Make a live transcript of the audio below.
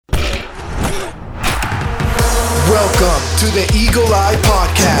Welcome to the Eagle Eye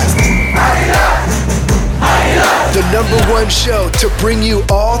Podcast, the #1 show to bring you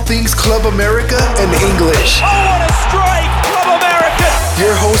all things Club America and English. Oh, what a strike! Club America!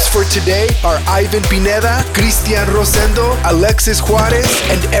 Your hosts for today are Ivan Pineda, Cristian Rosendo, Alexis Juarez,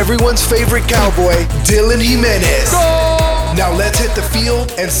 and everyone's favorite cowboy, Dylan Jimenez. Goal! Now let's hit the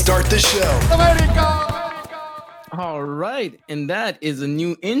field and start the show. America! All right, and that is a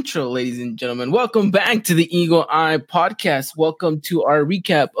new intro, ladies and gentlemen. Welcome back to the Eagle Eye Podcast. Welcome to our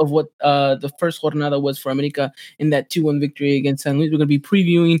recap of what the first jornada was for America in that 2-1 victory against San Luis. We're going to be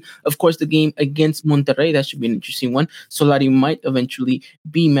previewing, of course, the game against Monterrey. That should be an interesting one. Solari might eventually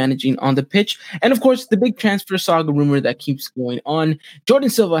be managing on the pitch. And, of course, the big transfer saga rumor that keeps going on. Jordan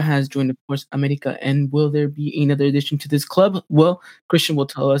Silva has joined, of course, America. And will there be another addition to this club? Well, Christian will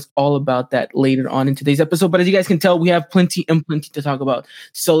tell us all about that later on in today's episode. But as you guys can tell, we have plenty to talk about.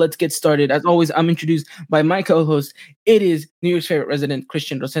 So let's get started. As always, I'm introduced by my co-host. It is New York's favorite resident,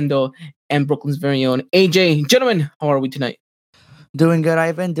 Christian Rosendo, and Brooklyn's very own AJ. Gentlemen, how are we tonight? Doing good,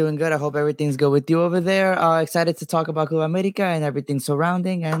 Ivan. Doing good. I hope everything's good with you over there. Excited to talk about Club America and everything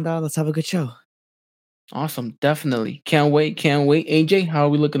surrounding, and let's have a good show. Awesome. Definitely. Can't wait. AJ, how are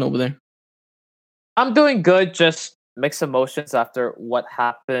we looking over there? I'm doing good. Just mixed emotions after what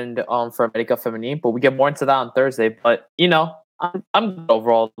happened for America Femenine, but we get more into that on Thursday. But I'm good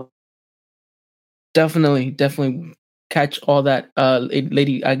overall. Definitely catch all that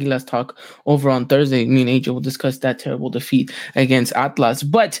Lady Aguila's talk over on Thursday. Me and AJ will discuss that terrible defeat against Atlas.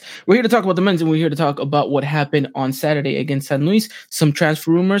 But we're here to talk about the men's, and we're here to talk about what happened on Saturday against San Luis, some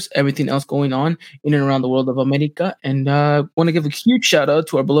transfer rumors, everything else going on in and around the world of America. And want to give a huge shout out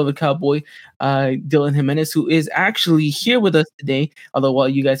to our beloved cowboy, Dylan Jimenez, who is actually here with us today. Although while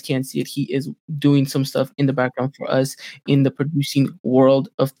you guys can't see it, he is doing some stuff in the background for us in the producing world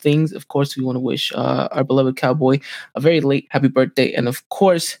of things. Of course, we want to wish our beloved cowboy a very late happy birthday, and of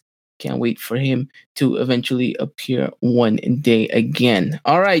course can't wait for him to eventually appear one day again.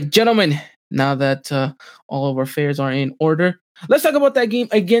 All right, gentlemen, now that all of our affairs are in order, let's talk about that game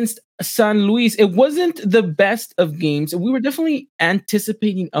against San Luis. It wasn't the best of games. We were definitely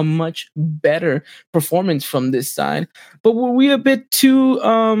anticipating a much better performance from this side, but were we a bit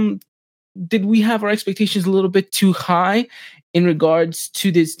too did we have our expectations a little bit too high in regards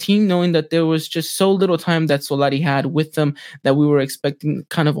to this team, knowing that there was just so little time that Solari had with them that we were expecting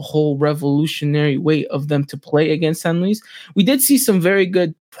kind of a whole revolutionary way of them to play against San Luis? We did see some very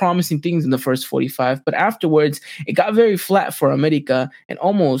good, promising things in the first 45, but afterwards it got very flat for America and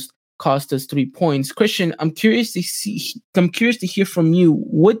almost cost us 3 points. Christian, I'm curious to hear from you.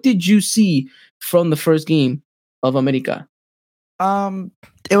 What did you see from the first game of America?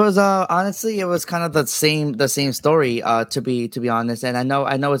 It was honestly, it was kind of the same story, to be honest. And I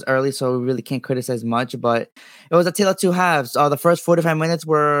know it's early, so we really can't criticize much, but it was a tale of two halves. The first 45 minutes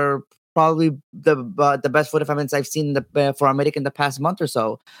were probably the best 45 minutes I've seen for America in the past month or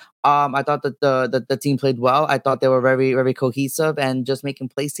so. I thought that the team played well. I thought they were very, very cohesive and just making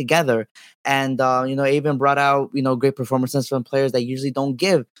plays together. And even brought out great performances from players that usually don't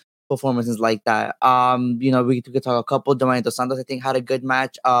give performances like that. We could talk a couple. Domingo dos Santos, I think, had a good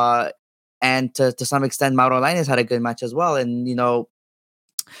match. And to some extent, Mauro Lainez had a good match as well. And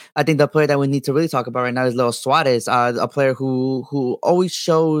I think the player that we need to really talk about right now is Leo Suarez, a player who always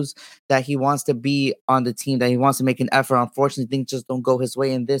shows that he wants to be on the team, that he wants to make an effort. Unfortunately, things just don't go his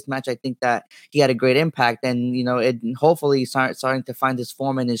way in this match. I think that he had a great impact, and it hopefully starting to find his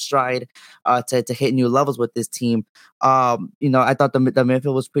form and his stride to hit new levels with this team. I thought the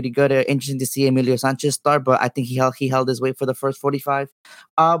midfield was pretty good. Interesting to see Emilio Sanchez start, but I think he held his weight for the first 45.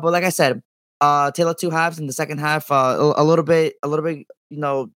 But like I said, tale of two halves. In the second half, a little bit,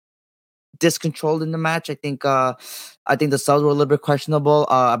 discontrolled in the match. I think the subs were a little bit questionable.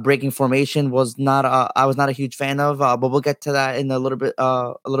 Breaking formation was not. I was not a huge fan of. But we'll get to that in a little bit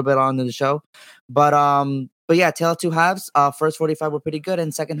on in the show. But yeah, tale of two halves. First 45 were pretty good,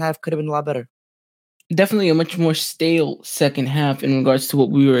 and second half could have been a lot better. Definitely a much more stale second half in regards to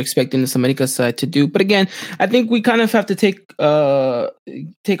what we were expecting this America side to do. But again, I think we kind of have to take our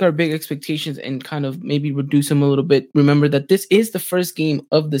big expectations and kind of maybe reduce them a little bit. Remember that this is the first game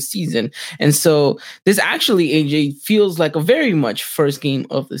of the season. And so this actually, AJ, feels like a very much first game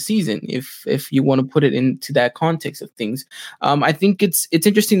of the season, if you want to put it into that context of things. I think it's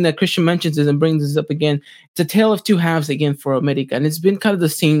interesting that Christian mentions this and brings this up again. It's a tale of two halves again for America. And it's been kind of the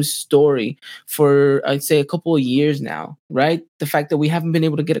same story for, I'd say, a couple of years now, right? The fact that we haven't been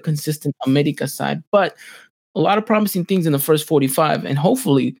able to get a consistent America side, but a lot of promising things in the first 45, and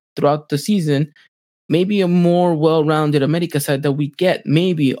hopefully throughout the season, maybe a more well-rounded America side that we get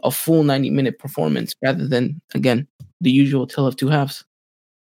maybe a full 90-minute performance rather than, again, the usual tale of two halves.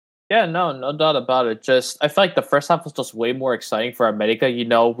 Yeah, no doubt about it. Just I feel like the first half was just way more exciting for America.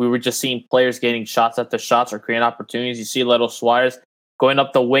 We were just seeing players getting shots at the shots or creating opportunities. You see Little Suarez going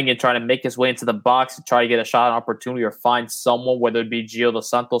up the wing and trying to make his way into the box to try to get a shot opportunity or find someone, whether it be Gio dos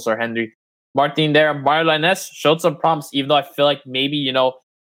Santos or Henry Martin there. Mario Lainez showed some promise, even though I feel like maybe,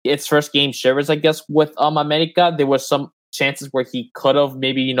 its first game shivers, I guess, with America. There was some chances where he could have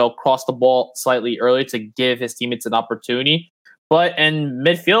maybe, crossed the ball slightly earlier to give his teammates an opportunity. But in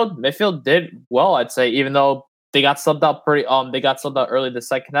midfield did well, I'd say, even though they got subbed out early the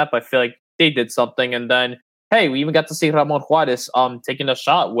second half. I feel like they did something. And then, hey, we even got to see Ramon Juarez taking a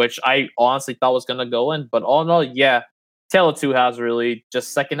shot, which I honestly thought was gonna go in. But all in all, yeah, tale of two halves really.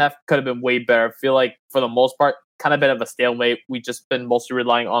 Just second half could have been way better. I feel like for the most part, kind of bit of a stalemate. We just been mostly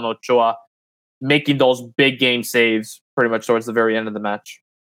relying on Ochoa making those big game saves pretty much towards the very end of the match.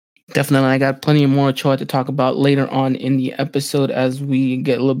 Definitely. I got plenty more Ochoa to talk about later on in the episode as we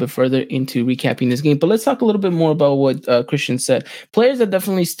get a little bit further into recapping this game. But let's talk a little bit more about what Christian said. Players that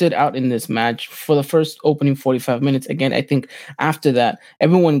definitely stood out in this match for the first opening 45 minutes. Again, I think after that,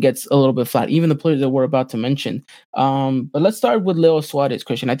 everyone gets a little bit flat, even the players that we're about to mention. But let's start with Leo Suarez,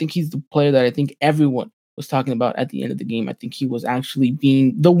 Christian. I think he's the player that I think everyone was talking about at the end of the game. I think he was actually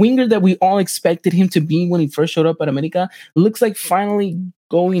being the winger that we all expected him to be when he first showed up at America. Looks like finally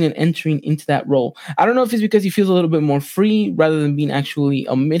going and entering into that role. I don't know if it's because he feels a little bit more free rather than being actually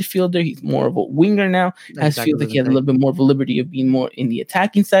a midfielder. He's more of a winger now. Feels like he has a little bit more of a liberty of being more in the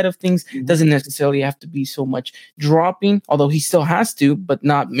attacking side of things. Doesn't necessarily have to be so much dropping, although he still has to, but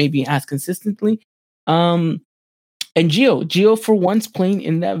not maybe as consistently. And Gio for once playing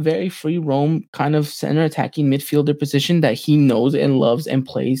in that very free roam kind of center attacking midfielder position that he knows and loves and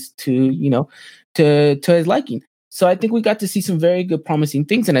plays to his liking. So I think we got to see some very good promising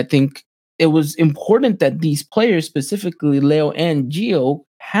things. And I think it was important that these players, specifically Leo and Gio,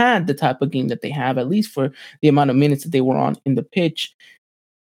 had the type of game that they have, at least for the amount of minutes that they were on in the pitch,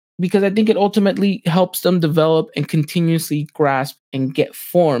 because I think it ultimately helps them develop and continuously grasp and get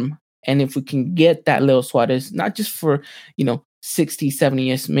form. And if we can get that Leo Suarez, not just for, 60,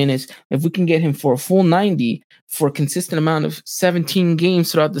 70 minutes, if we can get him for a full 90 for a consistent amount of 17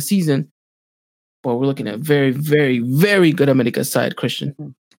 games throughout the season, well, we're looking at very, very, very good America side,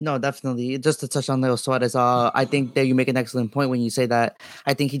 Christian. No, definitely. Just to touch on Leo Suarez, I think that you make an excellent point when you say that.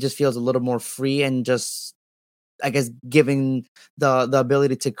 I think he just feels a little more free and just, I guess, giving the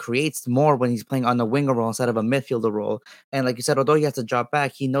ability to create more when he's playing on the winger role instead of a midfielder role. And like you said, although he has to drop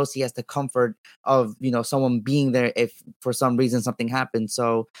back, he knows he has the comfort of someone being there if for some reason something happens.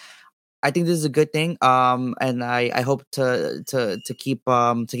 So I think this is a good thing. And I hope to keep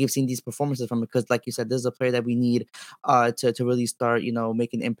seeing these performances from it, because like you said, this is a player that we need to really start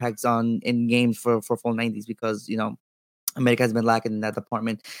making impacts in games for full 90s, because America has been lacking in that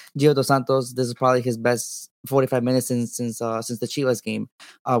department. Gio dos Santos, this is probably his best 45 minutes since the Chivas game,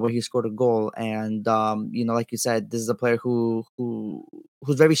 where he scored a goal. And like you said, this is a player who's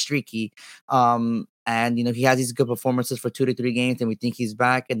very streaky. And he has these good performances for 2 to 3 games, and we think he's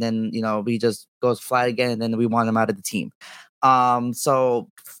back, and then he just goes flat again, and then we want him out of the team. So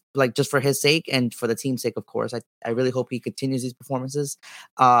like, just for his sake and for the team's sake, of course, I really hope he continues these performances,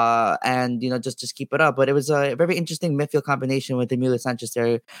 and just keep it up. But it was a very interesting midfield combination with Emilio Sanchez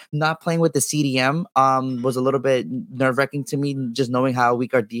there. Not playing with the CDM was a little bit nerve-wracking to me, just knowing how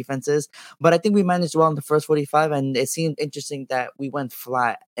weak our defense is. But I think we managed well in the first 45, and it seemed interesting that we went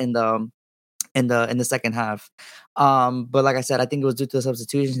flat in the second half. But like I said, I think it was due to the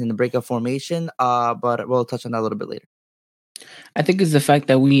substitutions and the breakup formation. But we'll touch on that a little bit later. I think it's the fact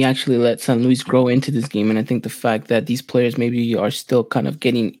that we actually let San Luis grow into this game. And I think the fact that these players maybe are still kind of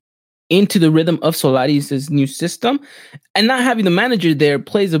getting into the rhythm of Solari's new system, and not having the manager there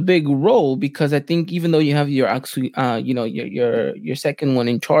plays a big role, because I think even though you have your actually, your second one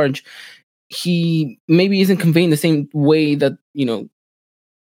in charge, he maybe isn't conveying the same way that,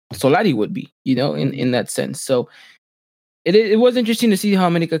 Solari would be, in that sense. So it was interesting to see how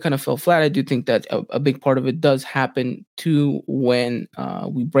America kind of fell flat. I do think that a big part of it does happen too when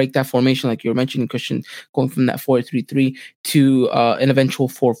we break that formation, like you were mentioning, Christian, going from that 4-3-3 to an eventual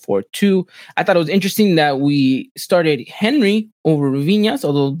 4-4-2. I thought it was interesting that we started Henry over Viñas,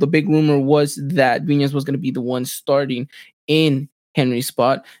 although the big rumor was that Viñas was going to be the one starting in Henry's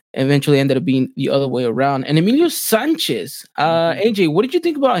spot. Eventually ended up being the other way around. And Emilio Sanchez, AJ, what did you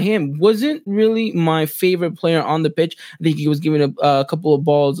think about him? Wasn't really my favorite player on the pitch. I think he was giving a couple of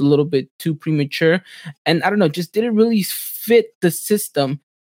balls a little bit too premature. And I don't know, just didn't really fit the system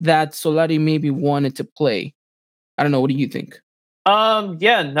that Solari maybe wanted to play. I don't know. What do you think?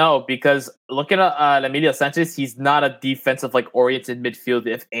 Yeah, no, because looking at Emilio Sanchez, he's not a defensive oriented midfield.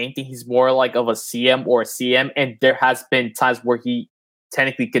 If anything, he's more like of a CM or a CM, and there has been times where he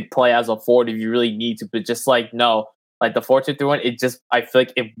technically could play as a forward if you really need to, but just no, the 4-2-3-1, it just I feel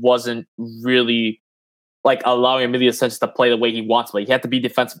like it wasn't really allowing Emilio Sanchez to play the way he wants to play. He had to be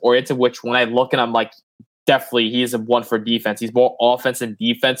defensive oriented, which when I look at him, definitely he isn't one for defense. He's more offense than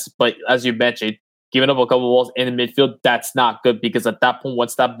defense, but as you mentioned, giving up a couple of balls in the midfield, that's not good because at that point,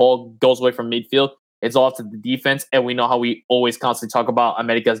 once that ball goes away from midfield, it's all up to the defense. And we know how we always constantly talk about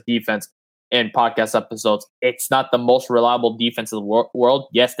America's defense in podcast episodes. It's not the most reliable defense in the world.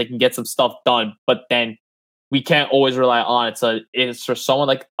 Yes, they can get some stuff done, but then we can't always rely on it. So it's for someone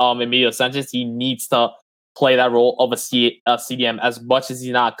like Emilio Sanchez, he needs to play that role of a CDM as much as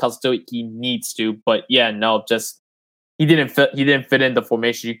he's not accustomed to it. He needs to, but yeah, no, just he didn't fit. He didn't fit in the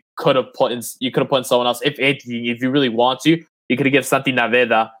formation. You could have put in someone else. If you really want to, you could have given Santi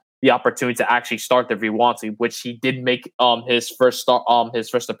Naveda the opportunity to actually start if he wants to, which he did make his first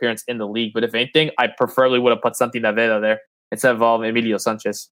appearance in the league. But if anything, I preferably would have put Santi Naveda there instead of Emilio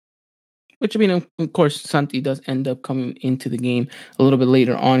Sanchez. Which, I mean, of course, Santi does end up coming into the game a little bit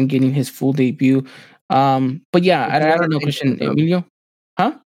later on, getting his full debut. But yeah, I don't know, Christian. Emilio?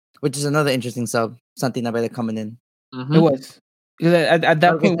 Huh? Which is another interesting sub. Santi Naveda coming in. Mm-hmm. It was. Because at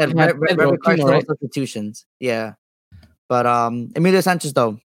that point, we had Pedro Aquino, right? Substitutions. Yeah. But Emilio Sanchez,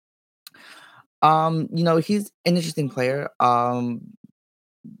 though, he's an interesting player.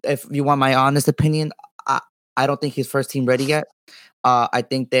 If you want my honest opinion, I don't think he's first team ready yet. I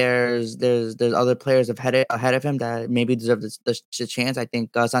think there's other players ahead of him that maybe deserve the chance. I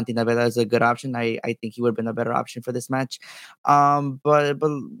think Santi Naveda is a good option. I think he would have been a better option for this match. But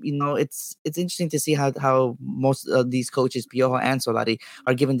it's interesting to see how most of these coaches, Piojo and Solari,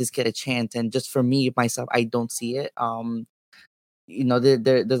 are giving this kid a chance. And just for me myself, I don't see it.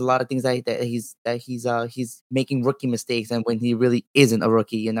 There's a lot of things that he's making rookie mistakes, and when he really isn't a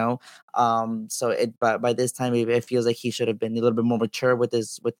rookie, so by this time it feels like he should have been a little bit more mature with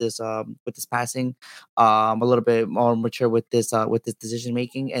his passing, a little bit more mature with this decision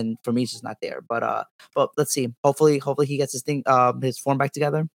making, and for me it's just not there. But let's see. Hopefully he gets his form back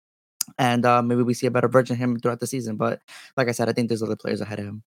together, and maybe we see a better version of him throughout the season. But like I said, I think there's other players ahead of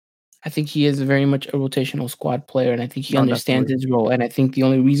him. I think he is very much a rotational squad player, and I think he understands his role. And I think the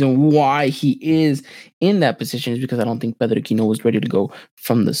only reason why he is in that position is because I don't think Pedro Aquino was ready to go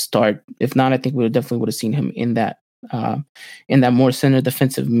from the start. If not, I think we definitely would have seen him in that more center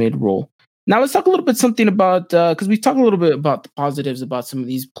defensive mid role. Now let's talk a little bit something about because we talked a little bit about the positives about some of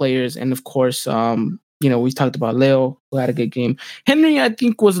these players, and of course, we talked about Leo, who had a good game. Henry, I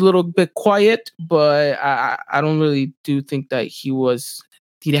think, was a little bit quiet, but I don't really do think that he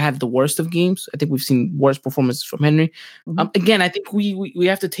had the worst of games. I think we've seen worse performances from Henry. Mm-hmm. Again, I think we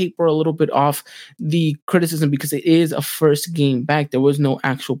have to taper a little bit off the criticism because it is a first game back. There was no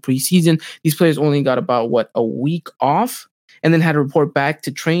actual preseason. These players only got about, a week off, and then had to report back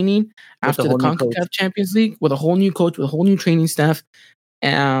to training after the CONCACAF Champions League with a whole new coach, with a whole new training staff.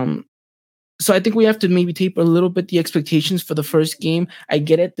 So I think we have to maybe taper a little bit the expectations for the first game. I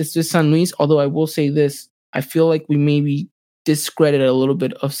get it. This is San Luis, although I will say this. I feel like we maybe discredited a little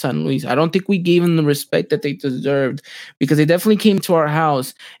bit of San Luis. I don't think we gave them the respect that they deserved because they definitely came to our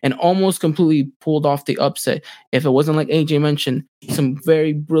house and almost completely pulled off the upset. If it wasn't like AJ mentioned, some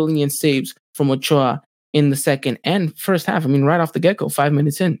very brilliant saves from Ochoa in the second and first half. I mean, right off the get-go, 5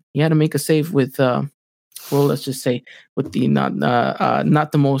 minutes in, he had to make a save with, let's just say, with the not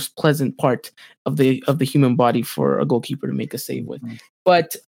the most pleasant part of the human body for a goalkeeper to make a save with. Mm-hmm.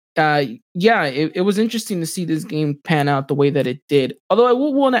 But it was interesting to see this game pan out the way that it did. Although I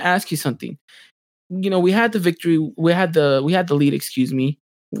will want to ask you something. We had the victory, we had the lead, excuse me,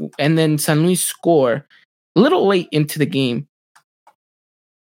 and then San Luis score a little late into the game.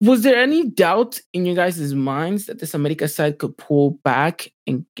 Was there any doubt in you guys' minds that this America side could pull back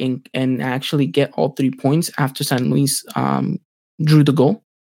and actually get all 3 points after San Luis drew the goal?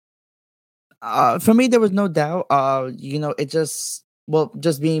 For me, there was no doubt. It just. Well,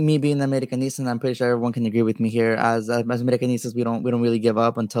 just being an Americanista, and I'm pretty sure everyone can agree with me here. As Americanistas, we don't really give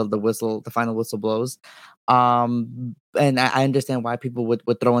up until the final whistle blows. And I understand why people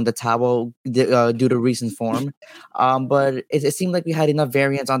would throw in the towel due to recent form. But it seemed like we had enough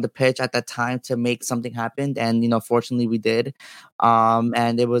variance on the pitch at that time to make something happen, and fortunately we did.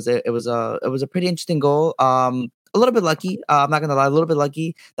 And it was a pretty interesting goal. A little bit lucky. I'm not gonna lie, a little bit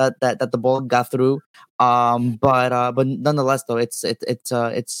lucky that the ball got through. But nonetheless, though, it's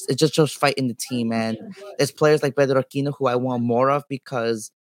just shows fight in the team, and there's players like Pedro Aquino who I want more of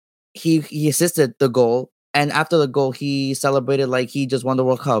because he assisted the goal. And after the goal, he celebrated like he just won the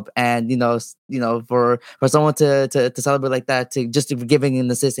World Cup. And for someone to celebrate like that, to just giving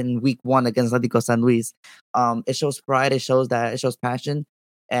an assist in week 1 against Atl San Luis, it shows pride. It shows passion,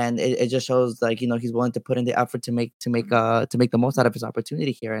 and it just shows like he's willing to put in the effort to make the most out of his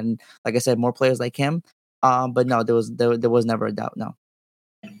opportunity here. And like I said, more players like him. But no, there was never a doubt. No.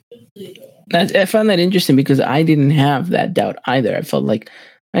 I found that interesting because I didn't have that doubt either. I felt like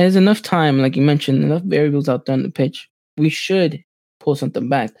there's enough time, like you mentioned, enough variables out there on the pitch. We should pull something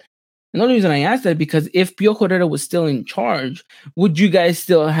back. And the only reason I asked that because if Piojo Herrera was still in charge, would you guys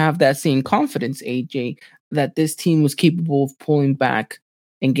still have that same confidence, AJ, that this team was capable of pulling back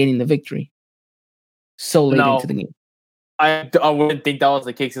and getting the victory so late into the game? I wouldn't think that was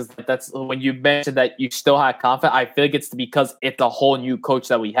the case. That's when you mentioned that you still had confidence. I feel like it's because it's a whole new coach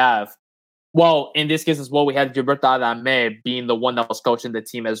that we have. Well, in this case as well, we had Gilberto Adame being the one that was coaching the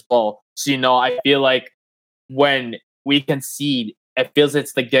team as well. So, I feel like when we concede, it feels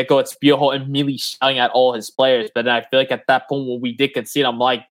it's the get-go. It's Piojo immediately shouting at all his players. But then I feel like at that point when we did concede, I'm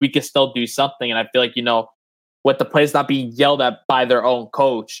like, we can still do something. And I feel like, with the players not being yelled at by their own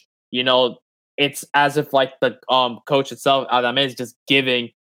coach, it's as if like the coach itself, Adame, is just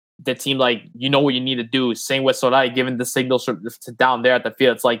giving the team like, what you need to do. Same with Solari, giving the signals to down there at the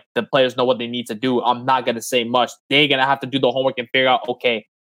field. It's like the players know what they need to do. I'm not going to say much. They're going to have to do the homework and figure out, okay,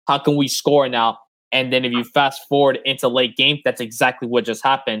 how can we score now? And then if you fast forward into late game, that's exactly what just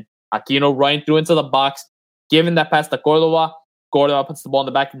happened. Aquino running through into the box, giving that pass to Cordova. Cordova puts the ball in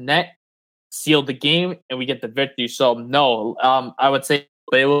the back of the net, sealed the game, and we get the victory. So no, I would say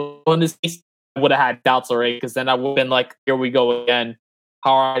in this case, I would have had doubts already, because then I would have been like, here we go again.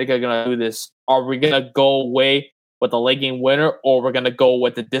 How are we going to do this? Are we going to go away with a late game winner, or we're going to go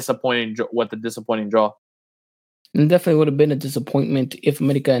with the disappointing draw? And definitely would have been a disappointment if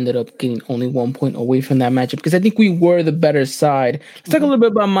America ended up getting only 1 point away from that matchup, because I think we were the better side. Let's talk a little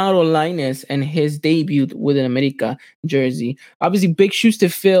bit about Mauro Lainez and his debut with an America jersey. Obviously, big shoes to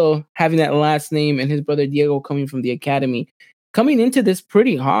fill, having that last name, and his brother Diego coming from the academy. Coming into this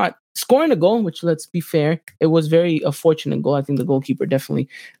pretty hot, scoring a goal, which, let's be fair, it was very a fortunate goal. I think the goalkeeper definitely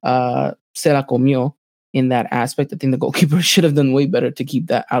se la comió in that aspect. I think the goalkeeper should have done way better to keep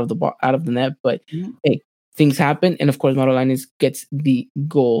that out of the net. But hey, things happen, and of course, Mauro Lainez gets the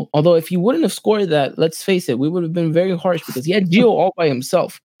goal. Although, if he wouldn't have scored that, let's face it, we would have been very harsh because he had Gio all by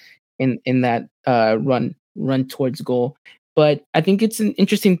himself in that run towards goal. But I think it's an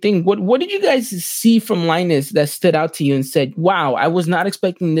interesting thing. What did you guys see from Lainez that stood out to you and said, wow, I was not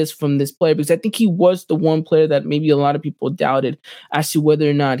expecting this from this player? Because I think he was the one player that maybe a lot of people doubted as to whether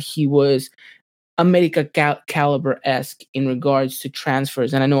or not he was America caliber-esque in regards to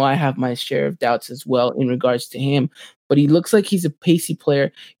transfers. And I know I have my share of doubts as well in regards to him. But he looks like he's a pacey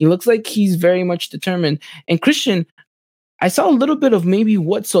player. He looks like he's very much determined. And Christian, I saw a little bit of maybe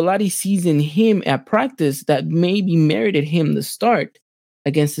what Solari sees in him at practice that maybe merited him the start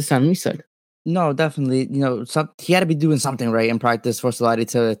against the San Luis side. No, definitely. He had to be doing something right in practice for Solari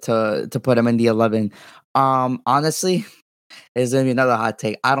to put him in the 11. Honestly, it's gonna be another hot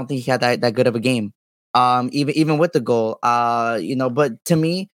take. I don't think he had that good of a game. Even with the goal. But to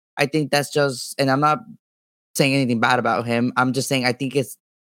me, I think that's just, and I'm not saying anything bad about him. I'm just saying I think it's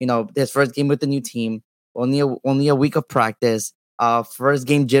his first game with the new team. Only a week of practice. First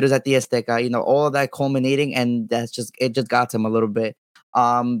game jitters at the Azteca. All of that culminating, and it just got to him a little bit.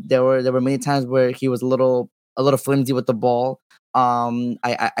 There were many times where he was a little flimsy with the ball.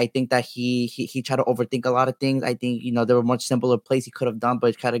 I think that he tried to overthink a lot of things. I think there were much simpler plays he could have done,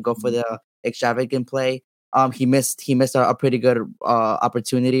 but tried to go for the extravagant play. He missed a pretty good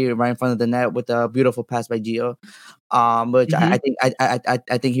opportunity right in front of the net with a beautiful pass by Gio. Which I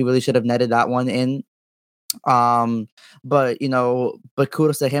think he really should have netted that one in. But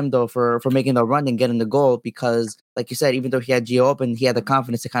kudos to him though for making the run and getting the goal, because like you said, even though he had Gio open, he had the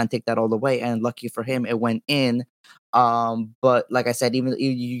confidence to kind of take that all the way, and lucky for him, it went in. But like I said, even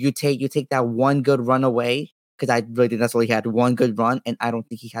you take that one good run away, because I really think that's all he had, one good run, and I don't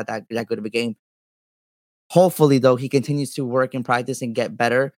think he had that good of a game. Hopefully though, he continues to work and practice and get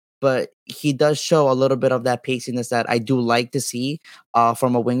better. But he does show a little bit of that paciness that I do like to see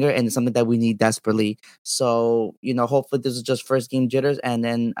from a winger, and it's something that we need desperately. So hopefully this is just first game jitters, and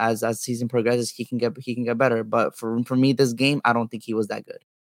then as season progresses, he can get better. But for me, this game, I don't think he was that good.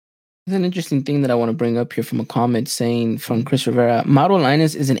 There's an interesting thing that I want to bring up here from a comment saying from Chris Rivera: Mauro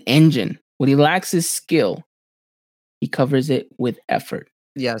Lainez is an engine. When he lacks his skill, he covers it with effort.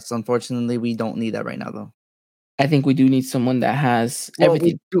 Yes, unfortunately, we don't need that right now, though. I think we do need someone that has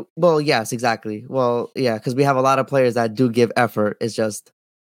everything. Well, yes, exactly. Well, yeah, because we have a lot of players that do give effort. It's just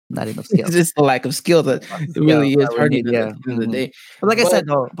not enough skills. It's just the lack of skill that really is hurting them at the end of the day. But like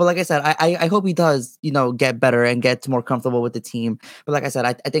I said, I hope he does, get better and get more comfortable with the team. But like I said,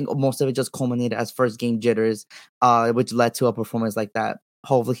 I think most of it just culminated as first game jitters, which led to a performance like that.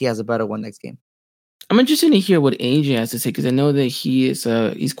 Hopefully he has a better one next game. I'm interested to hear what AJ has to say because I know that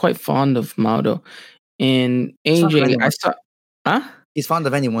he's quite fond of Mauro. And AJ, I saw, he's fond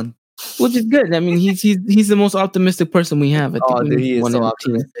of anyone. Which is good. I mean, he's the most optimistic person we have. Dude, he is so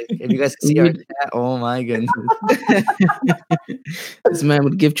optimistic. If you guys can see our chat, oh my goodness. This man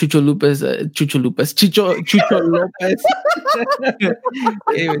would give Chucho Lopez.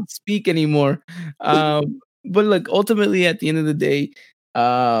 Can't even speak anymore. But look, ultimately, at the end of the day,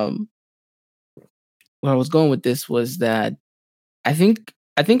 where I was going with this was that I think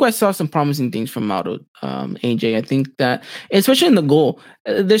I saw some promising things from Mauro, AJ. I think that, especially in the goal,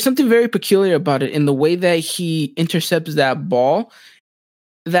 there's something very peculiar about it in the way that he intercepts that ball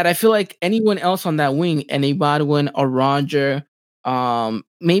that I feel like anyone else on that wing, an Ibargüen, a Roger,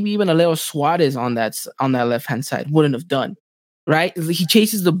 maybe even a Leo Suarez on that left-hand side wouldn't have done, right? He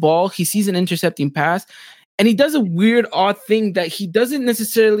chases the ball, he sees an intercepting pass, and he does a weird, odd thing that he doesn't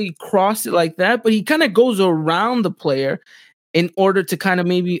necessarily cross it like that, but he kind of goes around the player in order to kind of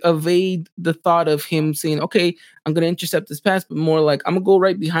maybe evade the thought of him saying, okay, I'm going to intercept this pass, but more like, I'm going to go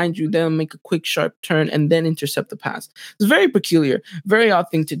right behind you, then make a quick, sharp turn, and then intercept the pass. It's very peculiar, very odd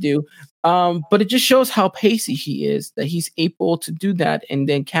thing to do. But it just shows how pacey he is, that he's able to do that and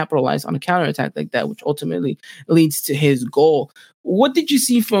then capitalize on a counterattack like that, which ultimately leads to his goal. What did you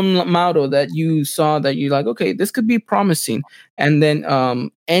see from Mauro that you saw that you're like, okay, this could be promising? And then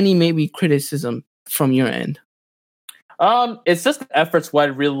any maybe criticism from your end? It's just the efforts what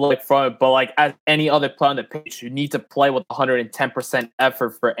I really like from it, but like as any other player on the pitch, you need to play with 110%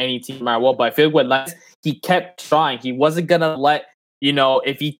 effort for any team no matter what. But I feel like with he kept trying. He wasn't gonna let,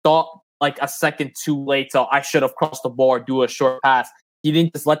 if he thought like a second too late, so I should have crossed the ball or do a short pass. He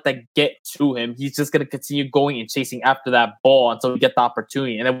didn't just let that get to him. He's just gonna continue going and chasing after that ball until we get the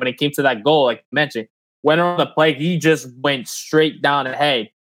opportunity. And then when it came to that goal, like you mentioned, when on the play, he just went straight down ahead.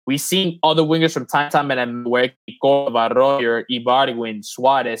 We've seen other wingers from time to time, and where Arroyo, Ibargüen,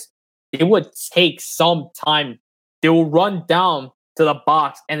 Suarez, they would take some time. They will run down to the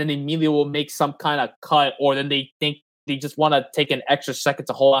box and then immediately will make some kind of cut, or then they think they just want to take an extra second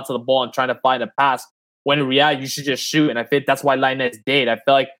to hold onto the ball and try to find a pass. When in reality, you should just shoot. And I think that's why Lainez did. I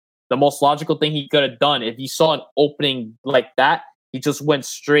feel like the most logical thing he could have done, if he saw an opening like that, he just went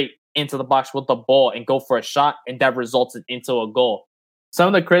straight into the box with the ball and go for a shot, and that resulted into a goal. Some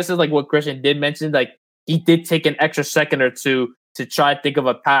of the criticisms, like what Christian did mention, like he did take an extra second or two to try to think of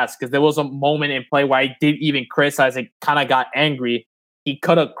a pass, because there was a moment in play where I did even criticize and kind of got angry. He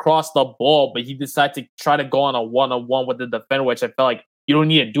could have crossed the ball, but he decided to try to go on a one-on-one with the defender, which I felt like you don't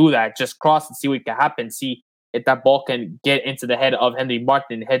need to do that. Just cross and see what can happen. See if that ball can get into the head of Henry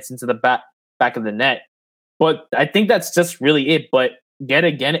Martin and heads into the back of the net. But I think that's just really it. But yet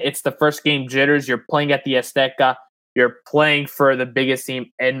again, it's the first game jitters. You're playing at the Azteca. You're playing for the biggest team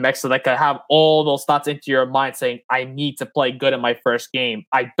in Mexico that could have all those thoughts into your mind saying, I need to play good in my first game.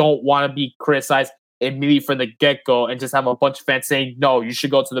 I don't want to be criticized immediately from the get-go and just have a bunch of fans saying, no, you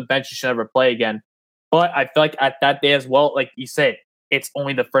should go to the bench. You should never play again. But I feel like at that day as well, like you said, it's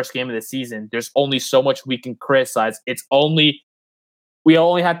only the first game of the season. There's only so much we can criticize. We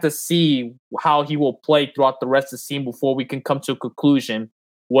only have to see how he will play throughout the rest of the season before we can come to a conclusion.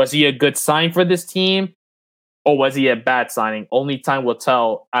 Was he a good sign for this team? Or was he a bad signing? Only time will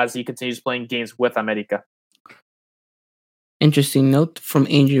tell as he continues playing games with America. Interesting note from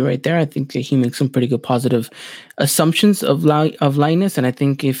Andrew right there. I think that he makes some pretty good positive assumptions of Linus, and I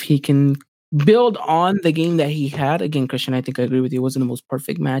think if he can build on the game that he had, again, Christian, I think I agree with you. It wasn't the most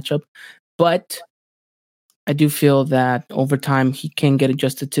perfect matchup, but I do feel that over time he can get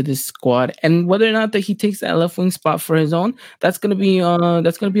adjusted to this squad, and whether or not that he takes that left wing spot for his own, that's gonna be up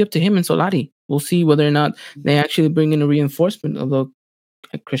to him and Solari. We'll see whether or not they actually bring in a reinforcement. Although,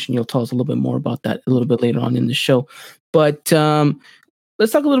 Christian, you'll tell us a little bit more about that a little bit later on in the show. But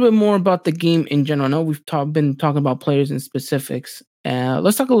let's talk a little bit more about the game in general. I know we've been talking about players and specifics.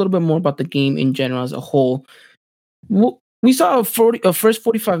 Let's talk a little bit more about the game in general as a whole. We saw a first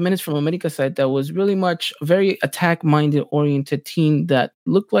 45 minutes from America's side that was really much a very attack-minded oriented team that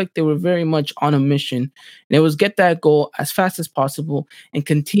looked like they were very much on a mission. And it was get that goal as fast as possible and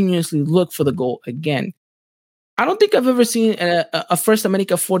continuously look for the goal again. I don't think I've ever seen a first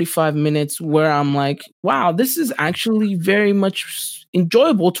America 45 minutes where I'm like, wow, this is actually very much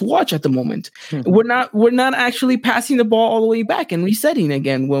enjoyable to watch at the moment. Mm-hmm. We're not actually passing the ball all the way back and resetting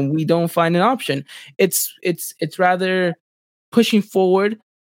again when we don't find an option. It's rather pushing forward,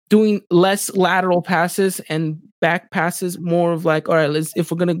 doing less lateral passes and back passes, more of like, all right, if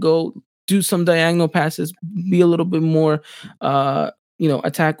we're gonna go do some diagonal passes, be a little bit more,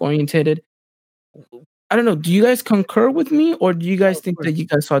 attack oriented. I don't know. Do you guys concur with me, or do you guys think that you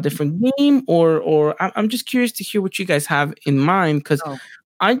guys saw a different game, or I'm just curious to hear what you guys have in mind because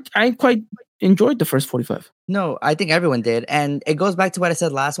I quite enjoyed the first 45. No, I think everyone did, and it goes back to what I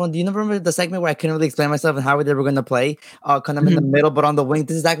said last one. Do you remember the segment where I couldn't really explain myself and how they were going to play? Kind of in the middle, but on the wing.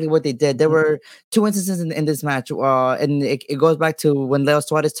 This is exactly what they did. There were two instances in this match, and it goes back to when Leo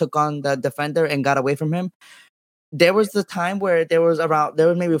Suarez took on the defender and got away from him. There was the time where there was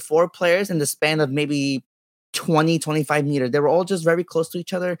maybe 4 players in the span of maybe 20, 25 meters. They were all just very close to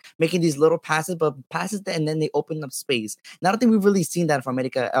each other, making these little passes, and then they opened up space. And I don't think we've really seen that from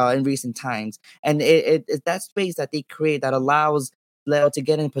America in recent times. And it's that space that they create that allows Leo to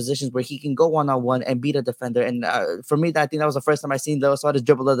get in positions where he can go one-on-one and beat a defender. And for me, I think that was the first time I seen Leo Suarez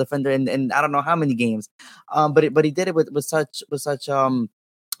dribble a defender in I don't know how many games. But he did it with such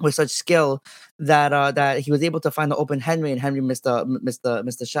skill that he was able to find the open Henry, and Henry missed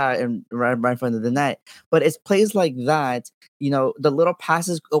the shot and right in front of the net. But it's plays like that, the little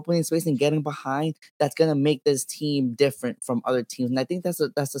passes, opening space, and getting behind, that's gonna make this team different from other teams. And I think that's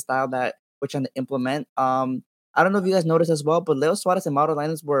the style that we're trying to implement. I don't know if you guys noticed as well, but Leo Suarez and Mauro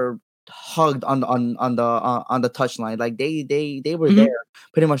Linus were hugged on the touchline. Like they were there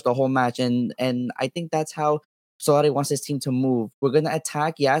pretty much the whole match, and I think that's how Solari wants his team to move. We're gonna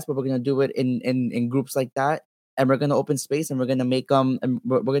attack, yes, but we're gonna do it in groups like that, and we're gonna open space, and we're gonna make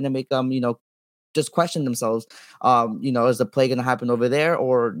just question themselves. Is the play gonna happen over there,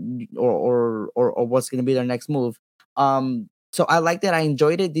 or what's gonna be their next move? So I like that. I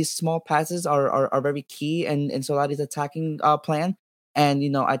enjoyed it. These small passes are very key in Solari's attacking plan,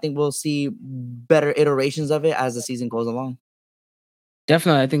 and I think we'll see better iterations of it as the season goes along.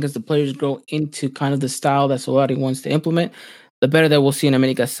 Definitely, I think as the players grow into kind of the style that Solari wants to implement, the better that we'll see in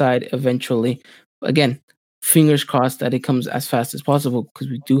America's side eventually. Again, fingers crossed that it comes as fast as possible because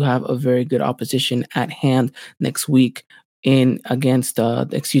we do have a very good opposition at hand next week not next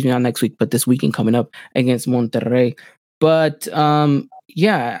week, but this weekend coming up against Monterrey. But I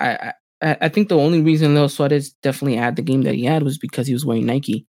think the only reason Leo Suarez definitely had the game that he had was because he was wearing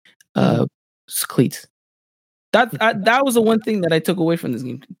Nike cleats. That was the one thing that I took away from this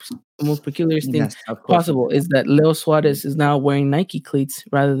game. The most peculiar thing possible is that Leo Suarez is now wearing Nike cleats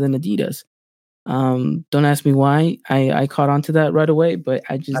rather than Adidas. Don't ask me why I caught on to that right away, but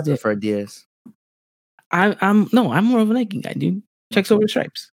I just did. For Adidas. I'm more of a Nike guy, dude. Checks over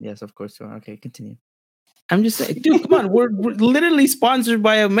stripes. Yes, of course you are. Okay, continue. I'm just saying, dude, come on. We're literally sponsored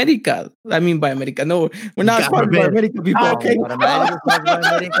by America. I mean, by America. No, we're not sponsored by America, people. Okay. Oh,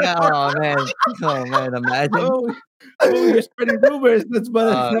 man. Imagine. Oh, you're spreading rumors.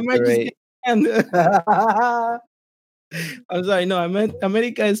 That might just I'm sorry. No, I meant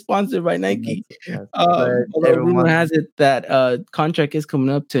America is sponsored by Nike. Although rumor has it that contract is coming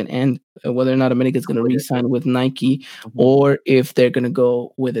up to an end, whether or not America is going to re-sign with Nike or if they're going to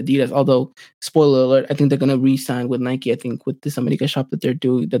go with Adidas. Although, spoiler alert, I think they're going to re-sign with Nike. I think with this America shop that they're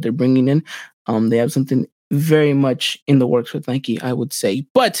bringing in, they have something very much in the works with Nike, I would say.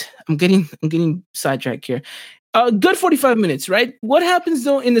 But I'm getting sidetracked here. Good 45 minutes, right? What happens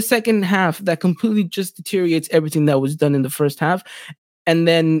though in the second half that completely just deteriorates everything that was done in the first half, and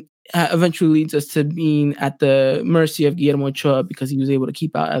then eventually leads us to being at the mercy of Guillermo Ochoa because he was able to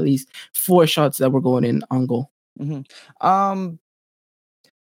keep out at least 4 shots that were going in on goal.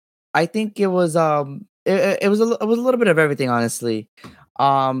 I think it was it was a little bit of everything, honestly.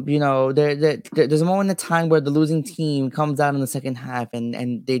 There's a moment in time where the losing team comes out in the second half,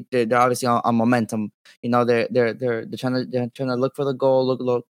 and they're obviously on momentum. They're trying to look for the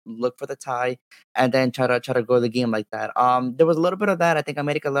goal, look for the tie, and then try to grow the game like that. There was a little bit of that. I think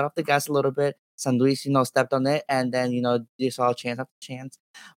America let off the gas a little bit. San Luis, stepped on it, and then they saw chance after chance.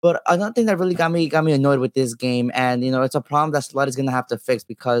 But another thing that really got me annoyed with this game, and it's a problem that Slot is gonna have to fix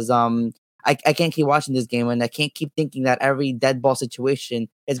because I can't keep watching this game, and I can't keep thinking that every dead ball situation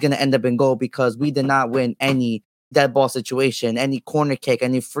is going to end up in goal because we did not win any dead ball situation, any corner kick,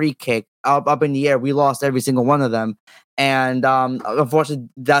 any free kick up in the air. We lost every single one of them. And unfortunately,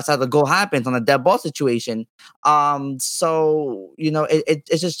 that's how the goal happens on a dead ball situation. So,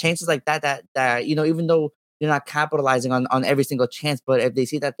 it's just chances like that, even though they're not capitalizing on every single chance, but if they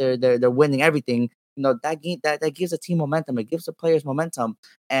see that they're winning everything, that gives a team momentum. It gives the players momentum,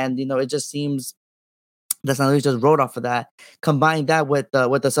 and it just seems the San Luis just wrote off of that. Combine that with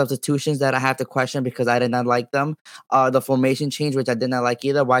the substitutions that I have to question because I did not like them. The formation change, which I did not like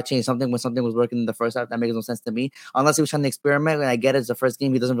either. Why change something when something was working in the first half? That makes no sense to me. Unless he was trying to experiment, and I get it, it's the first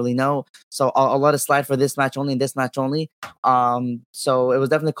game, he doesn't really know. So I'll let it slide for this match only and this match only. So it was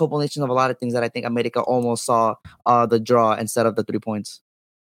definitely a culmination of a lot of things that I think America almost saw the draw instead of the 3 points.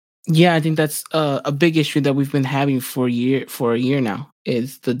 Yeah, I think that's a big issue that we've been having for a year now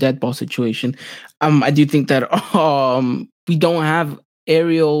is the dead ball situation. I do think that we don't have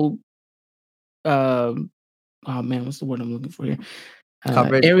aerial. Oh man, what's the word I'm looking for here?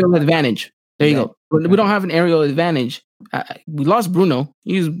 Coverage. Aerial advantage. There you go. We don't have an aerial advantage. We lost Bruno.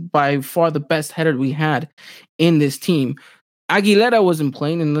 He's by far the best header we had in this team. Aguilera wasn't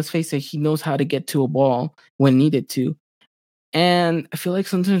playing, and let's face it, he knows how to get to a ball when needed to. And I feel like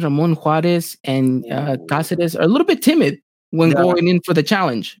sometimes Ramon Juarez and Cáceres are a little bit timid when going in for the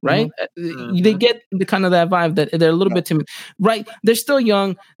challenge, right? They get the kind of that vibe that they're a little bit timid, right? They're still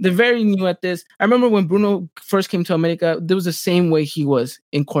young. They're very new at this. I remember when Bruno first came to America, there was the same way he was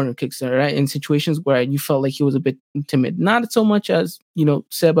in corner kicks, right? In situations where you felt like he was a bit timid. Not so much as,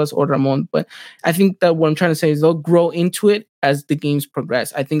 Sebas or Ramon, but I think that what I'm trying to say is they'll grow into it as the games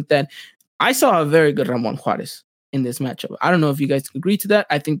progress. I think that I saw a very good Ramon Juarez in this matchup. I don't know if you guys agree to that.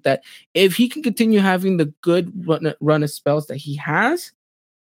 I think that if he can continue having the good run of spells that he has,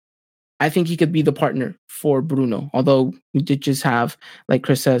 I think he could be the partner for Bruno. Although we did just have, like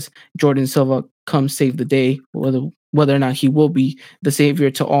Chris says, Jordan Silva come save the day. Whether or not he will be the savior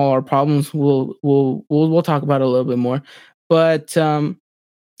to all our problems, we'll talk about it a little bit more. But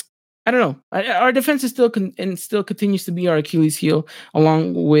I don't know. Our defense is still still continues to be our Achilles heel,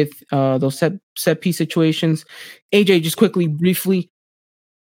 along with those set piece situations. AJ, just quickly, briefly,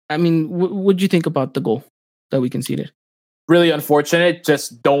 I mean, what did you think about the goal that we conceded? Really unfortunate.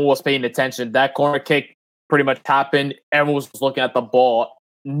 Just no one was paying attention. That corner kick pretty much happened. Everyone was looking at the ball.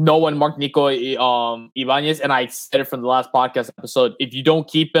 No one marked Nico Ibanez, and I said it from the last podcast episode. If you don't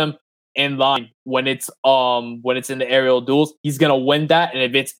keep him in line when it's in the aerial duels, he's gonna win that, and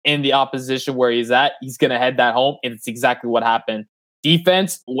if it's in the opposition where he's at, he's gonna head that home, and it's exactly what happened.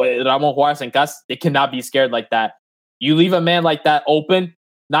 Defense with Ramon Juarez and Cas, they cannot be scared like that. You leave a man like that open,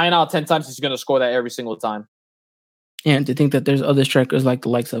 9 out of 10 times he's gonna score that every single time. And to think that there's other strikers like the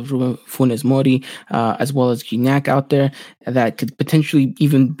likes of Ruben Funes Mori, as well as Gignac out there that could potentially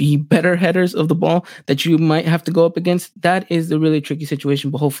even be better headers of the ball that you might have to go up against. That is the really tricky situation,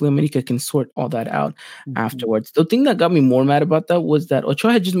 but hopefully America can sort all that out afterwards. The thing that got me more mad about that was that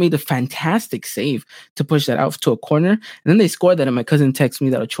Ochoa had just made a fantastic save to push that out to a corner, and then they scored that, and my cousin texted me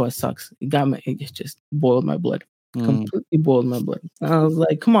that Ochoa sucks. It just boiled my blood. Completely boiled my blood. I was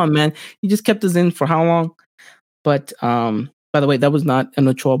like, come on, man. You just kept us in for how long? But by the way, that was not an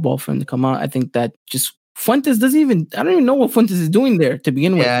Ochoa ball for him to come out. I think that just Fuentes doesn't even, I don't even know what Fuentes is doing there to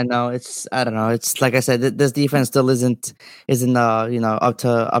begin with. Yeah, no, I don't know. It's like I said, this defense still isn't up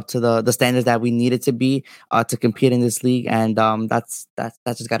to the standards that we need it to be to compete in this league, and that's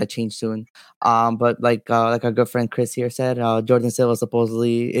just got to change soon. But like our good friend Chris here said, Jordan Silva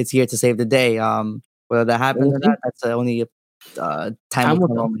supposedly is here to save the day. Whether that happens or not, that's only time will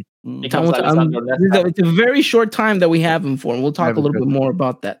tell. It's a very short time that we have him for, and we'll talk a little bit more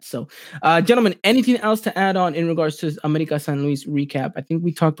about that. So, gentlemen, anything else to add on in regards to America San Luis recap? I think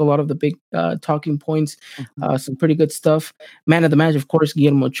we talked a lot of the big talking points, some pretty good stuff. Man of the match, of course,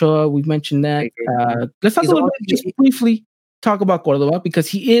 Guillermo Ochoa. We've mentioned that. Let's talk a little bit, just briefly talk about Cordoba, because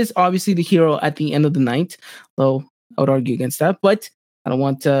he is obviously the hero at the end of the night, though I would argue against that, but I don't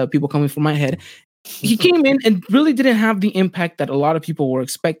want people coming from my head. He came in and really didn't have the impact that a lot of people were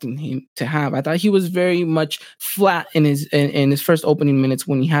expecting him to have. I thought he was very much flat in his first opening minutes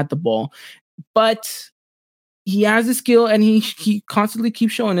when he had the ball, but he has the skill, and he constantly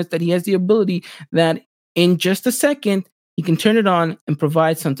keeps showing us that he has the ability that in just a second he can turn it on and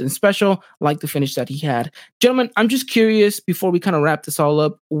provide something special like the finish that he had. Gentlemen, I'm just curious, before we kind of wrap this all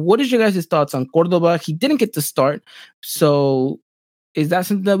up, what is your guys' thoughts on Cordoba? He didn't get to start, so is that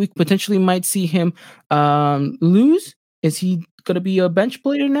something that we potentially might see him lose? Is he going to be a bench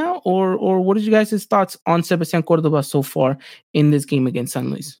player now? Or what is you guys' thoughts on Sebastián Cordoba so far in this game against San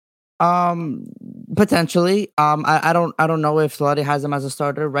Luis? Potentially. I don't know if Solari has him as a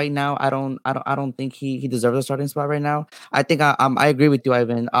starter right now. I don't think he deserves a starting spot right now. I think I agree with you,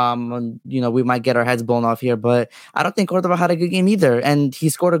 Ivan. We might get our heads blown off here, but I don't think Cordoba had a good game either. And he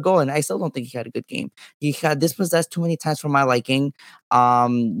scored a goal, and I still don't think he had a good game. He had dispossessed too many times for my liking.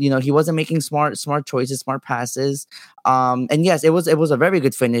 He wasn't making smart choices, smart passes. And yes, it was a very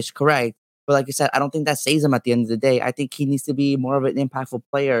good finish, correct. But like you said, I don't think that saves him at the end of the day. I think he needs to be more of an impactful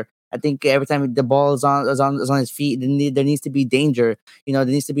player I think every time the ball is on his feet, there needs to be danger. There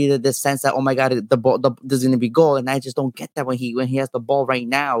needs to be the sense that, oh my God, there's going to be goal, and I just don't get that when he has the ball right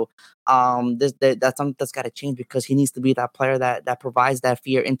now. That's something that's got to change, because he needs to be that player that provides that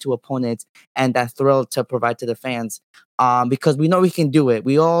fear into opponents and that thrill to provide to the fans. Because we know he can do it.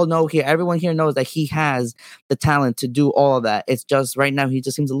 We all know here, everyone here knows that he has the talent to do all of that. It's just right now he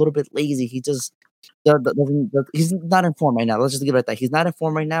just seems a little bit lazy. He just he's not in form right now. Let's just give it at that. He's not in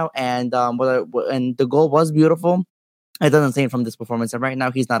form right now, and and the goal was beautiful. It doesn't say it from this performance, and right now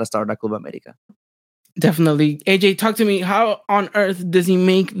he's not a starter at Club America. Definitely. AJ, talk to me. How on earth does he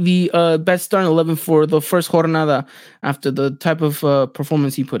make the best starting 11 for the first jornada after the type of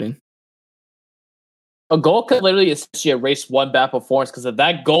performance he put in? A goal could literally essentially erase one bad performance, because if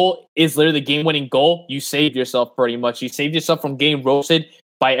that goal is literally the game-winning goal, you saved yourself pretty much. You saved yourself from getting roasted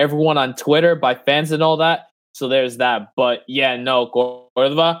by everyone on Twitter, by fans and all that. So there's that. But yeah, no,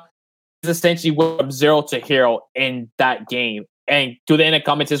 Cordova is essentially went from 0 to hero in that game. And to the end of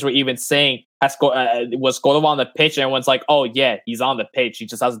commentators were even saying, was Cordova on the pitch? And everyone's like, oh yeah, he's on the pitch. He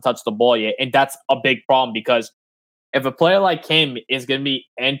just hasn't touched the ball yet. And that's a big problem, because if a player like him is going to be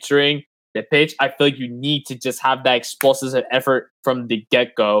entering the pitch, I feel like you need to just have that explosive effort from the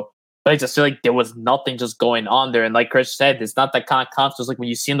get-go. But I just feel like there was nothing just going on there. And like Chris said, it's not that kind of confidence. Like when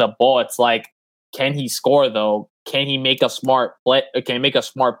you see the ball, it's like, can he score though? Can he make a smart play? Can he make a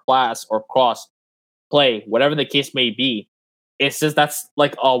smart pass or cross play? Whatever the case may be. It's just that's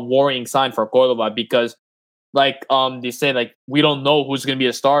like a worrying sign for Cordova, because like they say, like we don't know who's going to be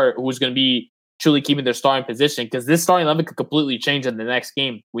a starter, who's going to be truly keeping their starting position, because this starting 11 could completely change in the next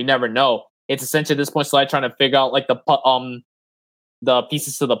game. We never know. It's essentially at this point, Solari trying to figure out like the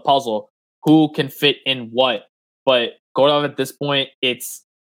pieces to the puzzle, who can fit in what. But Cordova at this point, it's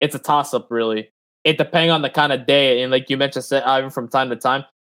a toss up really. It depending on the kind of day, and like you mentioned, even from time to time,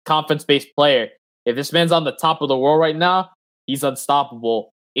 confidence based player. If this man's on the top of the world right now, he's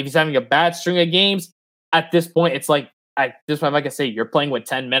unstoppable. If he's having a bad string of games, at this point, it's like at this point, like I say, you're playing with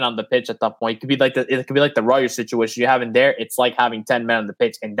 10 men on the pitch at that point. It could be like the Rogers situation you have in there. It's like having 10 men on the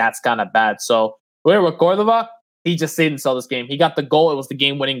pitch, and that's kind of bad. So with Cordova, he just saved himself this game. He got the goal. It was the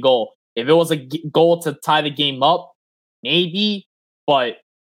game-winning goal. If it was a goal to tie the game up, maybe, but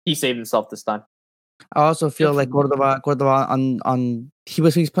he saved himself this time. I also feel like Cordova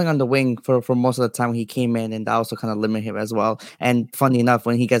he's playing on the wing for most of the time when he came in, and that also kind of limited him as well. And funny enough,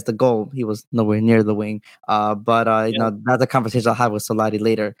 when he gets the goal, he was nowhere near the wing. You know, that's a conversation I'll have with Solari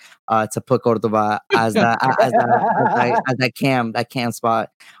later. To put Cordova as that cam spot.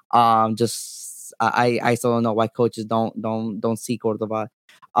 I still don't know why coaches don't see Cordova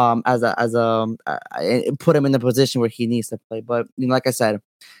put him in the position where he needs to play. But you know, like I said,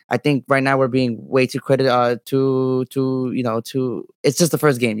 I think right now we're being way too it's just the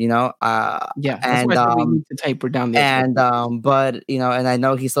first game, you know. That's why we need to taper down the but you know, and I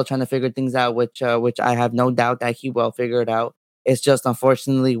know he's still trying to figure things out, which I have no doubt that he will figure it out. It's just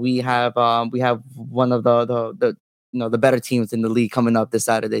unfortunately we have one of the the better teams in the league coming up this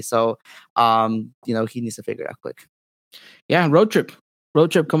Saturday. So he needs to figure it out quick. Yeah, road trip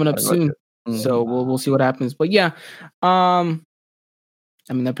coming up soon. Mm-hmm. So we'll see what happens. But yeah, I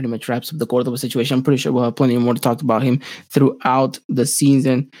mean, that pretty much wraps up the Cordova situation. I'm pretty sure we'll have plenty more to talk about him throughout the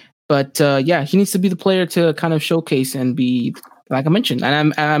season. But yeah, he needs to be the player to kind of showcase and be, like I mentioned,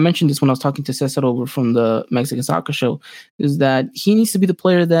 and I mentioned this when I was talking to Cesar over from the Mexican Soccer Show, is that he needs to be the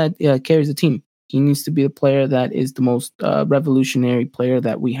player that carries the team. He needs to be the player that is the most revolutionary player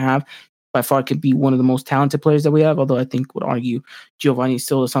that we have. By far, could be one of the most talented players that we have, although I think would argue Giovanni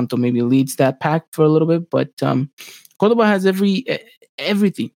Silva Santo maybe leads that pack for a little bit. But Cordova has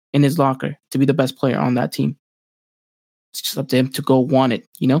everything in his locker to be the best player on that team. It's just up to him to go want it,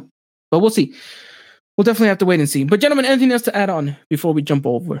 you know? But we'll see. We'll definitely have to wait and see. But gentlemen, anything else to add on before we jump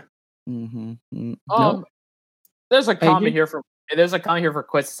over? No? There's a comment here for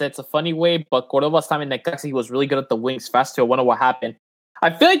Quest. It's a funny way, but Cordova's time in Necaxa, he was really good at the wings fast too. I wonder what happened. I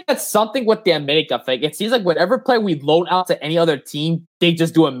feel like that's something with the America effect. It seems like whatever player we loan out to any other team, they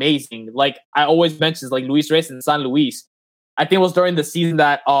just do amazing. Like I always mention, like Luis Reyes in San Luis. I think it was during the season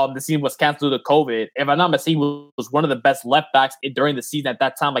that the season was canceled due to COVID. If I'm not mistaken, he was one of the best left backs during the season at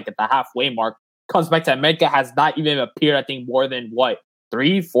that time, like at the halfway mark. Comes back to America, has not even appeared, I think, more than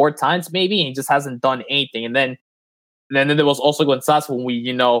 3-4 times maybe, and he just hasn't done anything. And then there was also Gonzalez when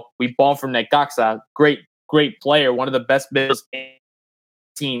we bombed from Necaxa. Great player, one of the best middles in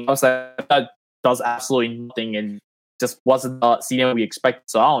team. I was like, that does absolutely nothing and just wasn't the season we expected.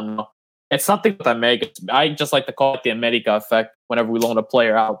 So I don't know. It's something with America. I just like to call it the America effect whenever we loan a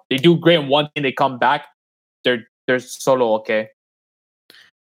player out. They do great in one thing, they come back, they're solo okay.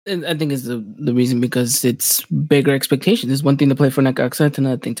 And I think it's the reason because it's bigger expectations. It's one thing to play for Necaxa, it's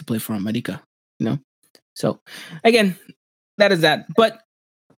another thing to play for America. So again, that is that. But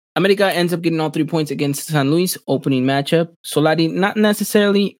America ends up getting all 3 points against San Luis opening matchup. Solari not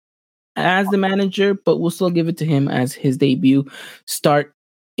necessarily as the manager, but we'll still give it to him as his debut start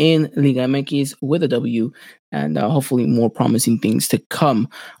in Liga MX with a W, and hopefully more promising things to come.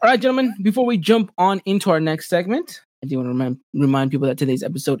 All right, gentlemen, before we jump on into our next segment, I do want to remind people that today's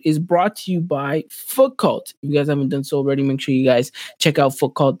episode is brought to you by Foot Cult. If you guys haven't done so already, make sure you guys check out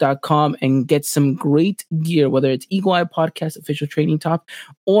footcult.com and get some great gear, whether it's Eagle Eye Podcast official trading top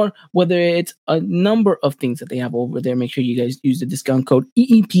or whether it's a number of things that they have over there. Make sure you guys use the discount code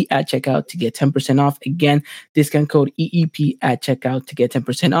EEP at checkout to get 10% off. Again, discount code EEP at checkout to get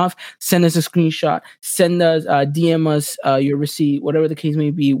 10% off. Send us a screenshot, send us, DM us your receipt, whatever the case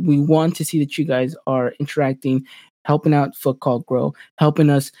may be. We want to see that you guys are interacting, helping out Foot Cult grow,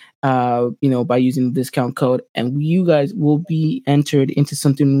 helping us, by using the discount code, and you guys will be entered into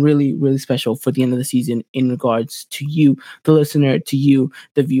something really, really special for the end of the season in regards to you, the listener, to you,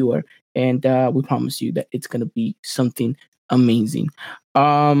 the viewer, and we promise you that it's going to be something amazing.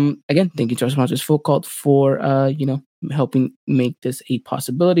 Again, thank you to our sponsors, Foot Cult, for helping make this a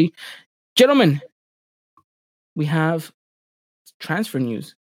possibility. Gentlemen, we have transfer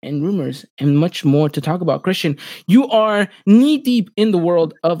news and rumors and much more to talk about. Christian, you are knee deep in the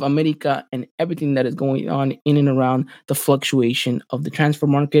world of America and everything that is going on in and around the fluctuation of the transfer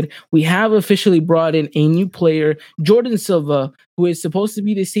market. We have officially brought in a new player, Jordan Silva, who is supposed to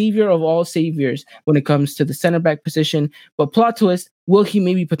be the savior of all saviors when it comes to the center back position. But plot twist, will he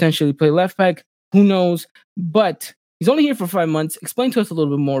maybe potentially play left back? Who knows? But he's only here for 5 months. Explain to us a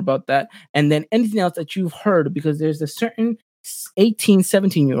little bit more about that. And then anything else that you've heard, because there's a certain 18,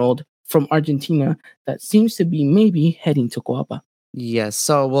 17-year-old from Argentina that seems to be maybe heading to Coapa. Yes,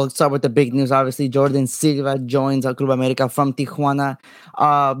 so we'll start with the big news. Obviously, Jordan Silva joins Club America from Tijuana.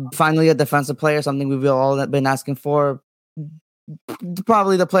 Finally, a defensive player, something we've all been asking for.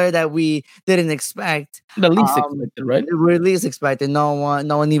 Probably the player that we didn't expect. The least expected, right? We least expected. No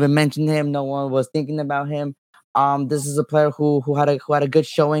one even mentioned him. No one was thinking about him. This is a player who had a good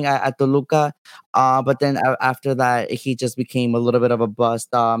showing at Toluca, but then after that he just became a little bit of a bust.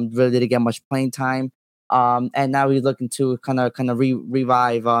 Really didn't get much playing time. And now he's looking to kind of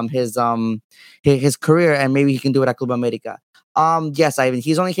revive his career, and maybe he can do it at Club America. Yes, Ivan.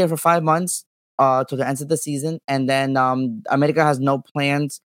 He's only here for 5 months to the end of the season, and then America has no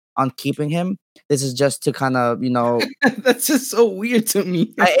plans on keeping him. This is just to kind of, That's just so weird to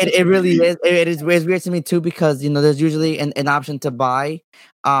me. It really is. It's weird to me too, because there's usually an option to buy,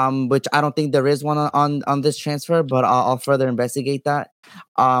 which I don't think there is one on this transfer, but I'll further investigate that.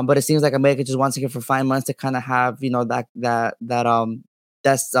 But it seems like America just wants to get for 5 months to kind of have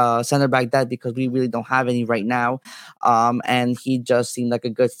that's center back depth, because we really don't have any right now. And he just seemed like a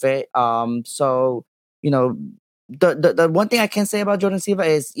good fit. So the one thing I can say about Jordan Silva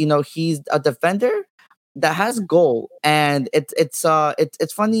is, he's a defender that has goal, and it's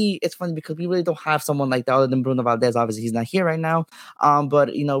funny because we really don't have someone like that other than Bruno Valdez. Obviously, he's not here right now. But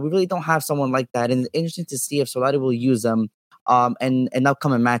we really don't have someone like that, and it's interesting to see if Solari will use him in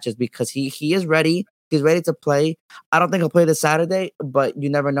upcoming matches, because he is ready. He's ready to play. I don't think he'll play this Saturday, but you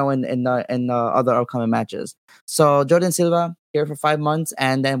never know in the other upcoming matches. So Jordan Silva here for 5 months,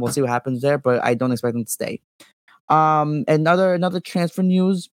 and then we'll see what happens there. But I don't expect him to stay. Another transfer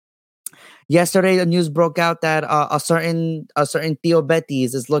news. Yesterday, the news broke out that a certain Theo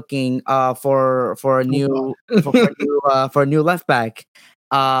Betis is looking for a new for a new left back,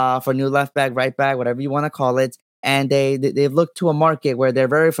 right back, whatever you want to call it. And they've looked to a market where they're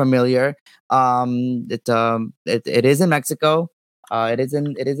very familiar. It is in Mexico. It is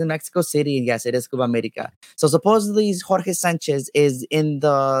in Mexico City, and yes, it is Club America. So supposedly Jorge Sanchez is on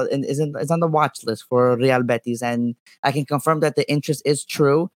the watch list for Real Betis, and I can confirm that the interest is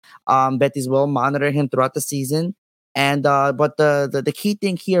true. Betis will monitor him throughout the season, and but the key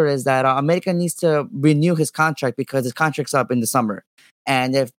thing here is that America needs to renew his contract, because his contract's up in the summer.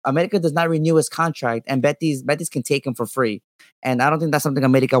 And if America does not renew his contract, and Betis can take him for free. And I don't think that's something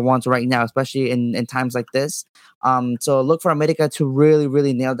America wants right now, especially in times like this. So look for America to really,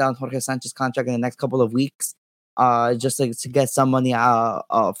 really nail down Jorge Sanchez's contract in the next couple of weeks, just to get some money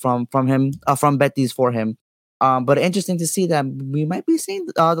from him, from Betis for him. But interesting to see that we might be seeing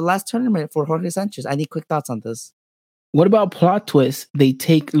the last tournament for Jorge Sanchez. I need quick thoughts on this. What about plot twist? They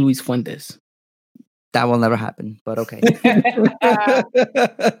take Luis Fuentes. That will never happen, but okay.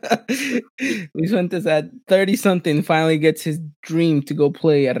 Luis Fuentes at 30-something finally gets his dream to go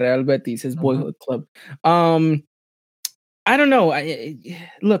play at Real Betis, his boyhood club. I don't know.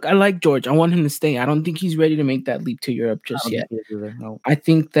 Look, I like George. I want him to stay. I don't think he's ready to make that leap to Europe I just don't think yet. he is either. No. I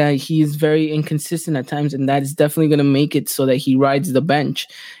think that he is very inconsistent at times, and that is definitely going to make it so that he rides the bench.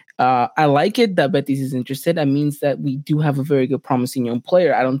 I like it that Betis is interested. That means that we do have a very good, promising young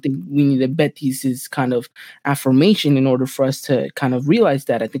player. I don't think we need a Betis's kind of affirmation in order for us to kind of realize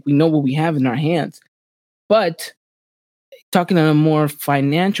that. I think we know what we have in our hands. But talking on a more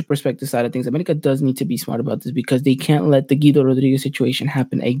financial perspective side of things, America does need to be smart about this because they can't let the Guido Rodriguez situation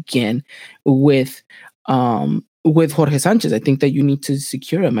happen again with Jorge Sanchez. I think that you need to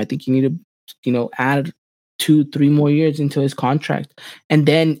secure him. I think you need to, add 2-3 more years into his contract. And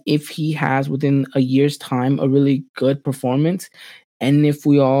then if he has within a year's time a really good performance, and if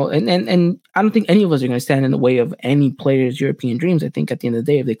we all and I don't think any of us are going to stand in the way of any player's European dreams. I think at the end of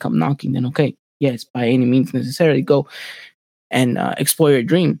the day, if they come knocking, then okay, yes, by any means necessary, go and explore your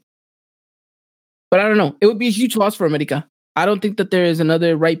dream. But I don't know. It would be a huge loss for America. I don't think that there is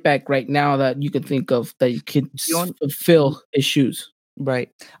another right back right now that you can think of that you can fulfill his shoes. Right.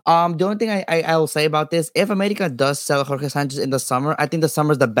 The only thing I will say about this, if America does sell Jorge Sanchez in the summer, I think the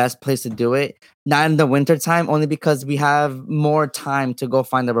summer is the best place to do it. Not in the winter time, only because we have more time to go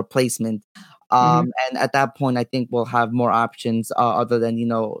find a replacement. And at that point, I think we'll have more options other than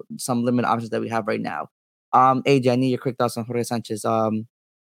some limited options that we have right now. AJ, I need your quick thoughts on Jorge Sanchez.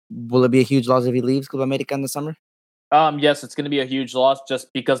 Will it be a huge loss if he leaves Club America in the summer? Yes, it's going to be a huge loss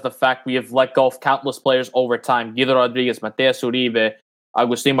just because the fact we have let go of countless players over time. Guido Rodriguez, Mateus Uribe,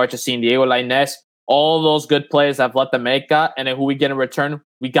 Agustin Marchesín, Diego Lainez, all those good players have left America, and then who we get in return,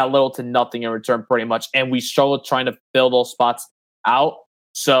 we got little to nothing in return pretty much, and we struggled trying to fill those spots out.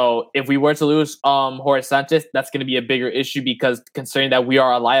 So if we were to lose Jorge Sanchez, that's going to be a bigger issue because considering that we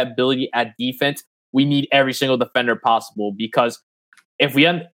are a liability at defense, we need every single defender possible because if we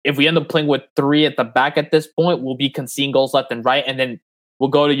end up playing with 3 at the back at this point, we'll be conceding goals left and right, and then we'll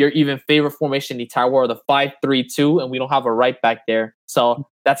go to your even favorite formation, the entire war, the 5-3-2, and we don't have a right back there. So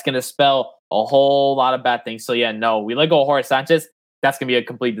that's going to spell a whole lot of bad things. So yeah, no, we let go of Jorge Sanchez. That's going to be a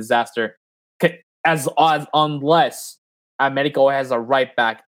complete disaster. Unless America has a right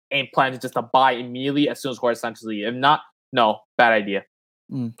back and plans just to buy immediately as soon as Jorge Sanchez leaves. If not, no, bad idea.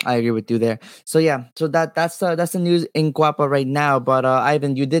 I agree with you there. So yeah, so that's the news in Guapa right now. But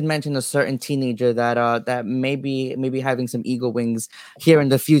Ivan, you did mention a certain teenager that maybe having some eagle wings here in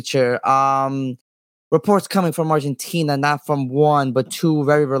the future. Reports coming from Argentina, not from one but 2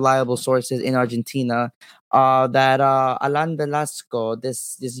 very reliable sources in Argentina. That Alan Velasco,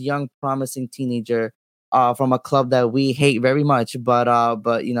 this young promising teenager, from a club that we hate very much, but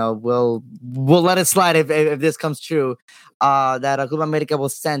we'll let it slide if this comes true. That Club America will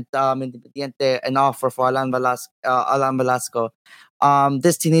send Independiente an offer for Alan Velasco.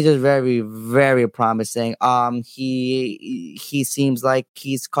 This teenager is very, very promising. He seems like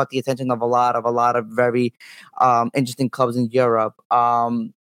he's caught the attention of a lot of very interesting clubs in Europe.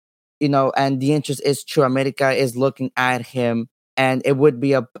 And the interest is true. America is looking at him, and it would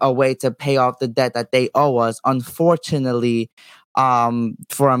be a way to pay off the debt that they owe us. Unfortunately,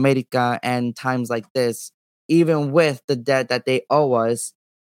 for America and times like this, even with the debt that they owe us,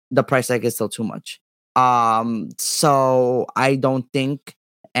 the price tag is still too much. So I don't think,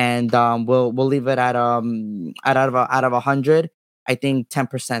 and we'll leave it at out of 100. I think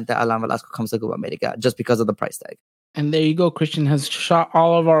 10% that Alan Velasco comes to Club America just because of the price tag. And there you go. Christian has shot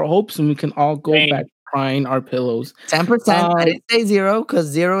all of our hopes, and we can all go back crying our pillows. 10%. I didn't say 0 because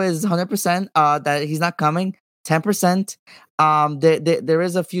 0 is 100%. That he's not coming. 10%. There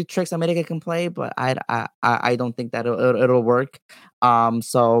is a few tricks America can play, but I don't think that it'll work.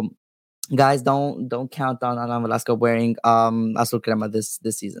 So guys, don't count on Alan Velasco wearing azul crema this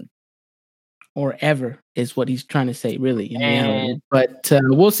season. Or ever is what he's trying to say, really. In reality. But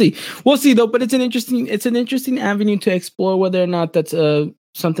we'll see though. But it's an interesting avenue to explore whether or not that's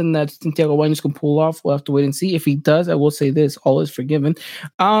something that Santiago Wainus can pull off. We'll have to wait and see. If he does, I will say this: all is forgiven.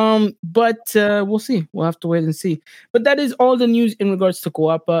 But we'll see. We'll have to wait and see. But that is all the news in regards to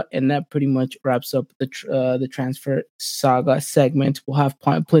Coapa, and that pretty much wraps up the transfer saga segment. We'll have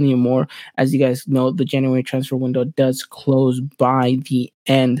plenty more. As you guys know, the January transfer window does close by the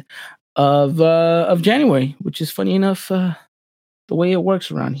end of January, which is funny enough the way it works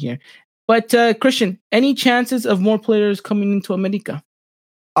around here. But Christian, any chances of more players coming into America?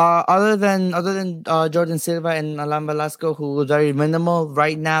 Other than Jordan Silva and Alan Velasco, who is very minimal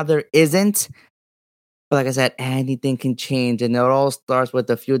right now, there isn't. But like I said, anything can change, and it all starts with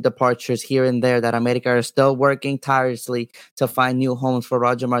a few departures here and there that America are still working tirelessly to find new homes for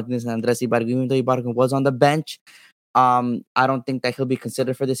Roger Martinez and Andres Ibargüen. Even though Ibargüen was on the bench, I don't think that he'll be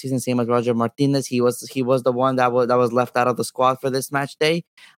considered for this season. Same as Roger Martinez, he was the one that was left out of the squad for this match day.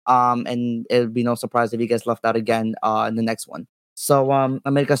 And it would be no surprise if he gets left out again in the next one. So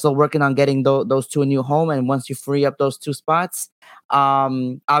America's still working on getting those two a new home, and once you free up those two spots,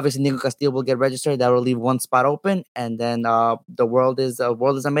 obviously Nico Castillo will get registered. That will leave one spot open, and then the world is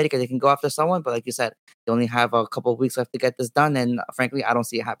America. They can go after someone, but like you said, they only have a couple of weeks left to get this done, and frankly, I don't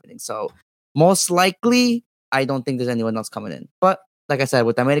see it happening. So most likely, I don't think there's anyone else coming in. But like I said,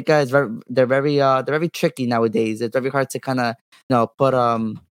 with America, they're very tricky nowadays. It's very hard to kind of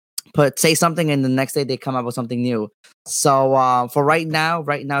say something and the next day they come up with something new. So for right now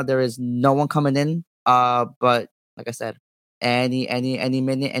there is no one coming in. But like I said, any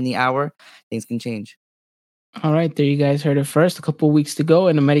minute, any hour, things can change. All right, there you guys heard it first. A couple of weeks to go,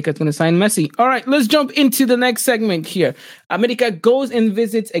 and America's going to sign Messi. All right, let's jump into the next segment here. America goes and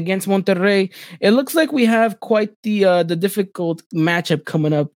visits against Monterrey. It looks like we have quite the difficult matchup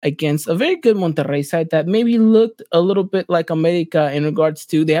coming up against a very good Monterrey side that maybe looked a little bit like America in regards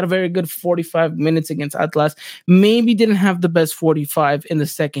to they had a very good 45 minutes against Atlas. Maybe didn't have the best 45 in the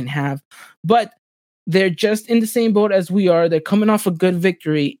second half, but they're just in the same boat as we are. They're coming off a good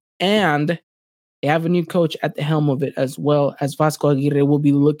victory, and they have a new coach at the helm of it, as well as Vasco Aguirre will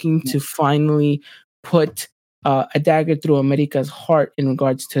be looking to finally put a dagger through America's heart in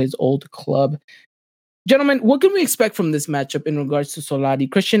regards to his old club. Gentlemen, what can we expect from this matchup in regards to Solari?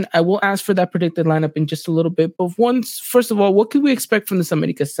 Christian, I will ask for that predicted lineup in just a little bit. But first of all, what can we expect from this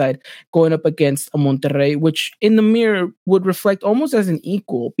America side going up against a Monterrey, which in the mirror would reflect almost as an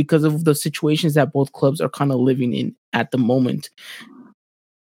equal because of the situations that both clubs are kind of living in at the moment?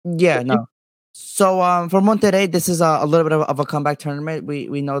 Yeah, no. So for Monterrey, this is a little bit of a comeback tournament.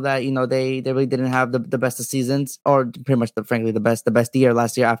 We know that they really didn't have the best of seasons, or pretty much frankly the best year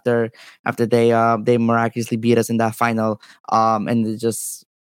last year after they miraculously beat us in that final. And it just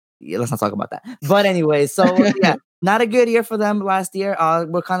let's not talk about that. But anyway, so yeah, not a good year for them last year.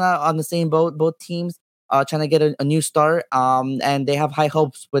 We're kind of on the same boat, both teams trying to get a new start. And they have high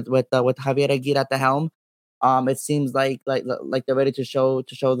hopes with Javier Aguirre at the helm. It seems like they're ready to show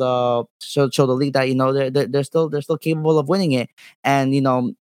the league that they're still capable of winning it, and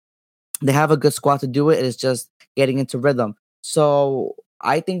they have a good squad to do it. It's just getting into rhythm. So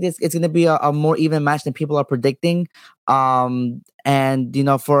I think it's going to be a more even match than people are predicting. And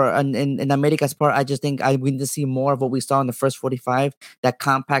for in America's part, I just think we need to see more of what we saw in the first 45. That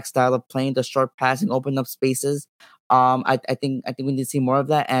compact style of playing, the short passing, open up spaces. I think we need to see more of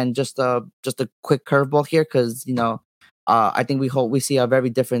that, and just a quick curveball here because I think we see a very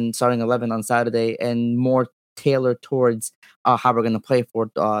different starting 11 on Saturday and more tailored towards how we're going to play for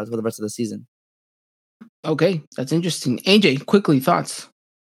the rest of the season. Okay, that's interesting. AJ, quickly thoughts.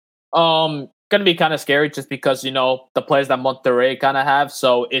 Gonna be kind of scary just because the players that Monterrey kind of have.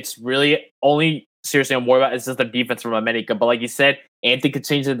 So it's really only seriously I'm worried about is just the defense from America. But like you said, Anthony could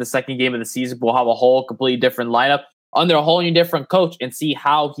change in the second game of the season. We'll have a whole completely different lineup under a whole new different coach and see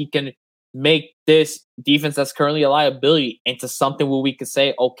how he can make this defense that's currently a liability into something where we could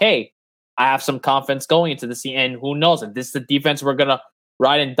say, okay, I have some confidence going into the season. And who knows, if this is the defense we're gonna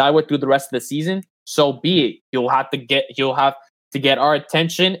ride and die with through the rest of the season, so be it. He'll have to get our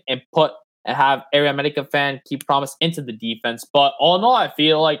attention and have every America fan keep promise into the defense. But all in all, I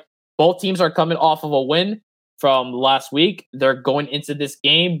feel like both teams are coming off of a win from last week. They're going into this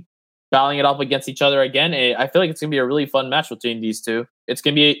game battling it up against each other again. And I feel like it's gonna be a really fun match between these two. I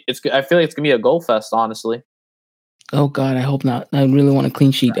feel like it's gonna be a goal fest, honestly. Oh God, I hope not. I really want a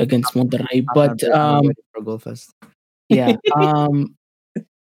clean sheet against Monterrey, but for goal fest. Yeah,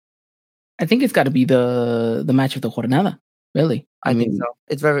 I think it's got to be the match of the jornada. Really, I think so.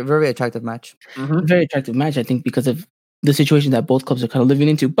 It's very very attractive match. Mm-hmm. Very attractive match, I think, because of the situation that both clubs are kind of living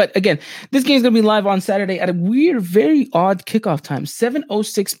into. But again, this game is going to be live on Saturday at a weird, very odd kickoff time,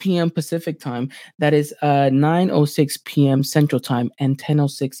 7:06 p.m. Pacific time. That is 9:06 p.m. Central time and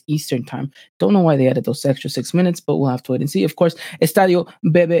 10:06 Eastern time. Don't know why they added those extra 6 minutes, but we'll have to wait and see. Of course, Estadio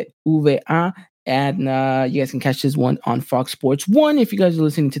BBVA. And you guys can catch this one on Fox Sports 1 if you guys are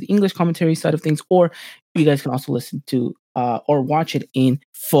listening to the English commentary side of things, or you guys can also listen to or watch it in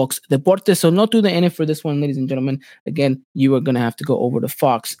Fox Deportes. So no to the end for this one, ladies and gentlemen. Again, you are going to have to go over to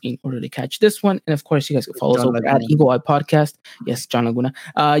Fox in order to catch this one. And of course, you guys can follow us over at Eagle Eye Podcast. Yes, John Laguna.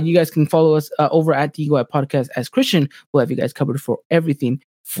 You guys can follow us over at the Eagle Eye Podcast as Christian will have you guys covered for everything.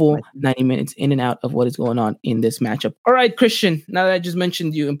 Full 90 minutes in and out of what is going on in this matchup. All right, Christian, now that I just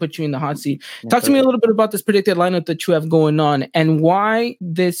mentioned you and put you in the hot seat, talk to me a little bit about this predicted lineup that you have going on and why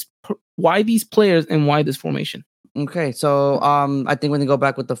these players and why this formation. Okay, so I think we're gonna go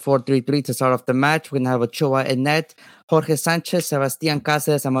back with the 4-3-3 to start off the match. We're gonna have Ochoa in net, Jorge Sanchez, Sebastian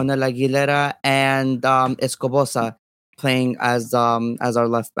Cáceres, Manuel Aguilera, and Escobosa playing as our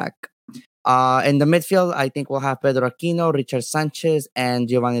left back. In the midfield, I think we'll have Pedro Aquino, Richard Sanchez, and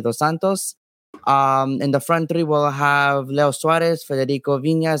Giovanni Dos Santos. In the front three, we'll have Leo Suarez, Federico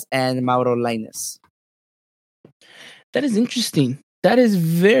Viñas, and Mauro Lainez. That is interesting. That is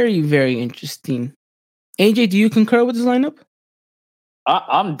very, very interesting. AJ, do you concur with this lineup?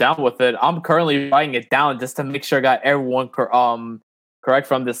 I'm down with it. I'm currently writing it down just to make sure I got everyone correct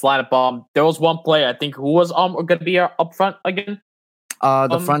from this lineup. There was one player I think who was going to be up front again.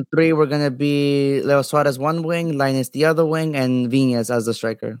 The front three were gonna be Leo Suarez one wing, Lainez the other wing, and Viñas as the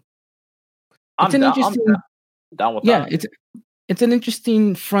striker. I'm down with that. Yeah, it's an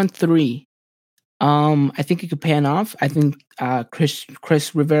interesting front three. I think it could pan off. I think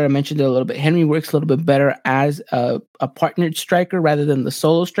Chris Rivera mentioned it a little bit. Henry works a little bit better as a partnered striker rather than the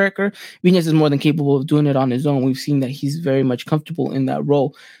solo striker. Viñas is more than capable of doing it on his own. We've seen that he's very much comfortable in that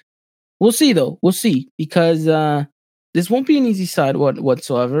role. We'll see, though. We'll see, because this won't be an easy side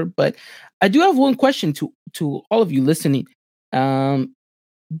whatsoever. But I do have one question to all of you listening. Does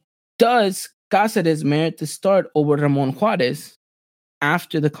Cáceres merit to start over Ramon Juarez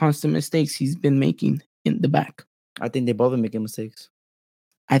after the constant mistakes he's been making in the back? I think they both are making mistakes.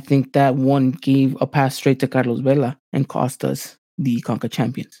 I think that one gave a pass straight to Carlos Vela and cost us the Conca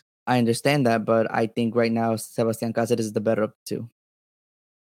champions. I understand that, but I think right now Sebastian Cáceres is the better of the two.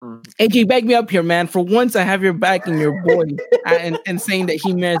 AJ, back me up here, man. For once, I have your back and your boy, and saying that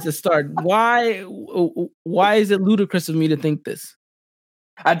he merits to start. Why is it ludicrous of me to think this?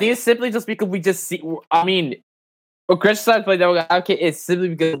 I think it's simply just because we just see. I mean, Chris said play that okay, it's simply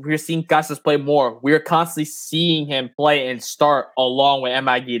because we're seeing Cáceres play more. We're constantly seeing him play and start along with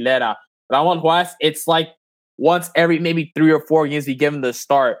Emma Aguilera. Ramon Juarez, it's like once every maybe 3 or 4 games we give him the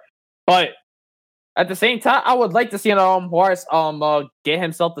start. But at the same time, I would like to see Juarez get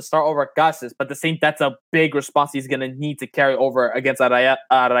himself to start over Cáceres. But that's a big response he's gonna need to carry over against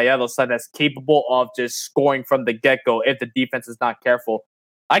Rayados side that's capable of just scoring from the get-go if the defense is not careful.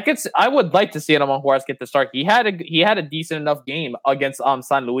 I would like to see Ramon Juarez get the start. He had a decent enough game against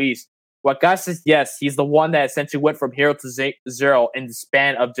San Luis. Cáceres, yes, he's the one that essentially went from hero to zero in the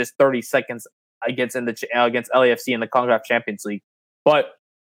span of just 30 seconds against LAFC in the CONCACAF Champions League. But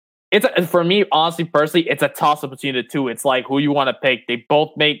for me, honestly, personally, it's a toss up between the two. It's like who you want to pick. They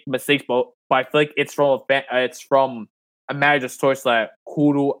both make mistakes, but I feel like it's from a manager's choice. That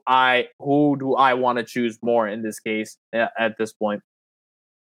who do I want to choose more in this case at this point?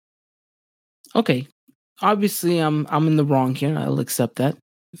 Okay, obviously I'm in the wrong here. I'll accept that.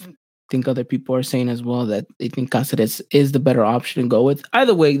 I think other people are saying as well that they think Cáceres is the better option to go with.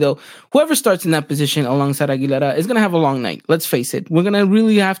 Either way, though, whoever starts in that position alongside Aguilera is going to have a long night. Let's face it. We're going to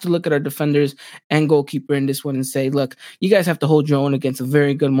really have to look at our defenders and goalkeeper in this one and say, look, you guys have to hold your own against a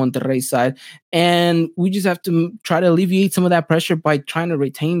very good Monterrey side. And we just have to try to alleviate some of that pressure by trying to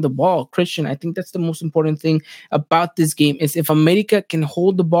retain the ball. Christian, I think that's the most important thing about this game is if America can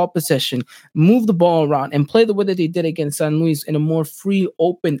hold the ball possession, move the ball around, and play the way that they did against San Luis in a more free,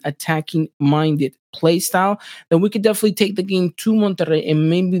 open, attacking-minded play style, then we could definitely take the game to Monterrey and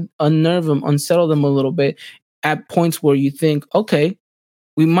maybe unnerve them, unsettle them a little bit at points where you think, okay,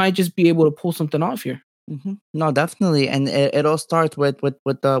 we might just be able to pull something off here. Mm-hmm. No, definitely, and it all starts with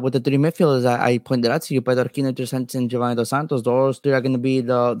the three midfielders I pointed out to you, Pedro Aquino, Sanchez, and Giovanni Dos Santos. Those three are going to be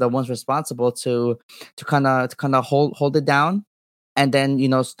the ones responsible to kind of hold it down, and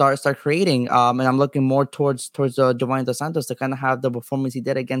then start creating. And I'm looking more towards Giovanni Dos Santos to kind of have the performance he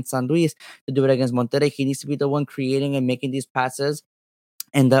did against San Luis to do it against Monterrey. He needs to be the one creating and making these passes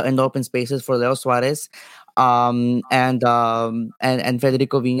in the open spaces for Leo Suarez, and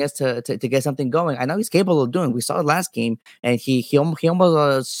Federico Viñas to get something going. I know he's capable of doing. We saw it last game, and he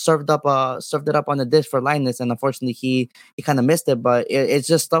almost served it up on the dish for Lainez, and unfortunately he kind of missed it. But it's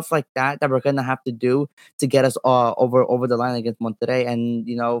just stuff like that we're gonna have to do to get us over the line against Monterrey.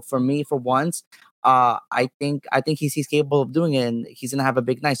 And for me, for once, I think he's capable of doing it, and he's gonna have a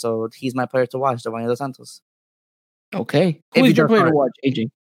big night. So he's my player to watch, Giovanni Dos Santos. Okay. Who is your player to watch, AJ?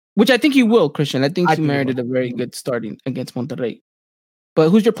 Which I think you will, Christian. I think he merited a very good starting against Monterrey. But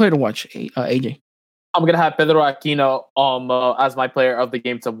who's your player to watch, AJ? I'm gonna have Pedro Aquino as my player of the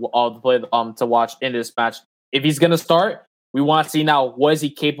game to watch in this match. If he's gonna start, we want to see now what is he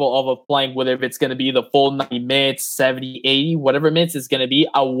capable of playing, whether if it's gonna be the full 90 minutes, 70, 80, whatever minutes it's gonna be.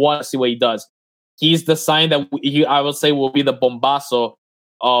 I want to see what he does. He's the sign that I will say will be the bombazo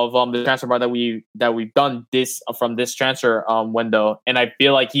the transfer bar that we've done this from this transfer window, and I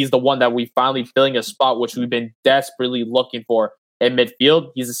feel like he's the one that we finally filling a spot which we've been desperately looking for in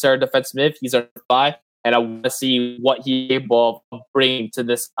midfield. He's a center defense mid. He's our 5, and I want to see what he's able of bringing to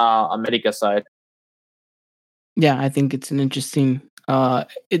this America side. Yeah, I think it's an interesting.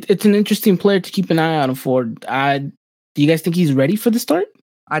 It's an interesting player to keep an eye out for. Do you guys think he's ready for the start?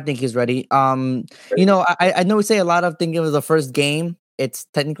 I think he's ready. I know we say a lot of thinking it was the first game. It's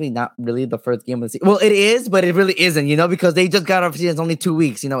technically not really the first game of the season. Well, it is, but it really isn't, because they just got off season. It's only 2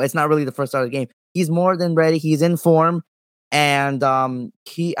 weeks. It's not really the first start of the game. He's more than ready. He's in form. And I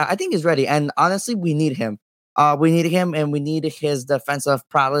think he's ready. And honestly, we need him. We need him, and we need his defensive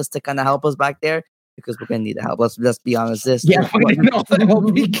prowess to kind of help us back there, because we're gonna need the help. Let's be honest. This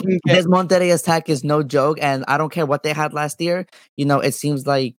Monterrey attack is no joke, and I don't care what they had last year. It seems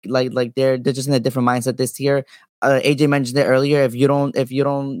like they're just in a different mindset this year. AJ mentioned it earlier. If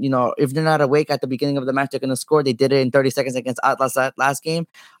they're not awake at the beginning of the match, they're gonna score. They did it in 30 seconds against Atlas last game.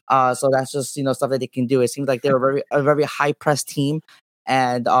 So that's just stuff that they can do. It seems like they're a very high press team.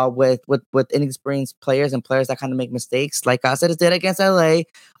 And with inexperienced players and players that kind of make mistakes, like Cáceres did against LA,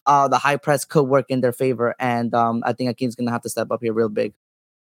 the high press could work in their favor. And I think Akeem's going to have to step up here real big.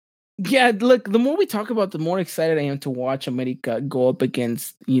 Yeah, look, the more we talk about, the more excited I am to watch America go up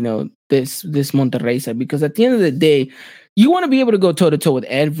against, this Monterrey side. Because at the end of the day, you want to be able to go toe-to-toe with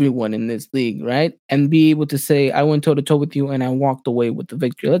everyone in this league, right? And be able to say, I went toe-to-toe with you and I walked away with the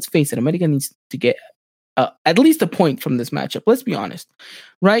victory. Let's face it, America needs to get at least a point from this matchup. Let's be honest,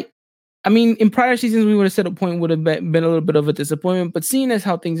 right? I mean, in prior seasons, we would have said a point would have been a little bit of a disappointment. But seeing as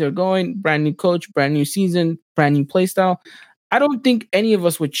how things are going, brand new coach, brand new season, brand new play style, I don't think any of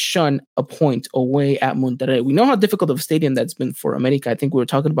us would shun a point away at Monterrey. We know how difficult of a stadium that's been for America. I think we were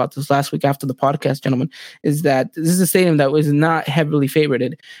talking about this last week after the podcast, gentlemen, is that this is a stadium that was not heavily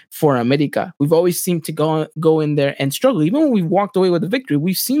favorited for America. We've always seemed to go in there and struggle. Even when we walked away with a victory,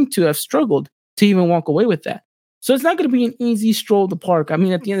 we seem to have struggled to even walk away with that. So it's not going to be an easy stroll to park. I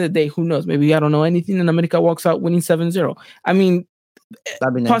mean, at the end of the day, who knows? Maybe I don't know anything, and America walks out winning 7-0. I mean,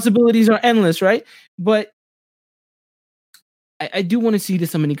 possibilities are endless, right? But I do want to see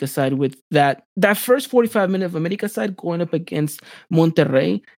this America side with that first 45 minutes of America side going up against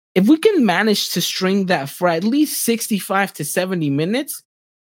Monterrey. If we can manage to string that for at least 65 to 70 minutes,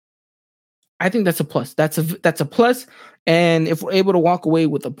 I think that's a plus. That's a plus. And if we're able to walk away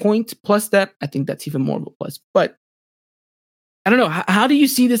with a point plus that, I think that's even more of a plus. But I don't know. How do you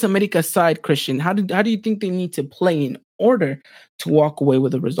see this America side, Christian? How do you think they need to play in order to walk away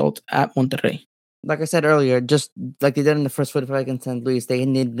with a result at Monterrey? Like I said earlier, just like they did in the first 45 against San Luis, they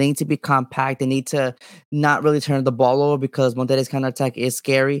need to be compact. They need to not really turn the ball over, because Monterrey's counter-attack is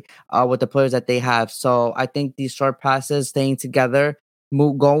scary with the players that they have. So I think these short passes, staying together,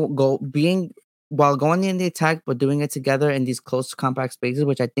 while going in the attack, but doing it together in these close, compact spaces,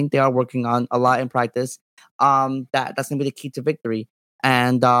 which I think they are working on a lot in practice. That's gonna be the key to victory.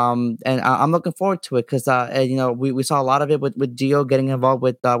 And I'm looking forward to it, because we saw a lot of it with Gio getting involved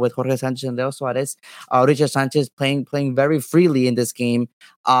with Jorge Sanchez and Leo Suarez, Richard Sanchez playing very freely in this game,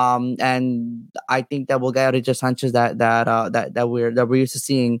 and I think that we'll get Richard Sanchez that we're used to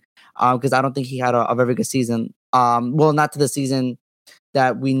seeing, because I don't think he had a very good season. Well, not to the season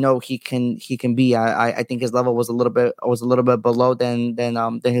that we know he can be. I think his level was a little bit below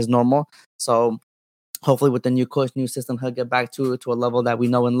than his normal. So hopefully with the new coach, new system, he'll get back to a level that we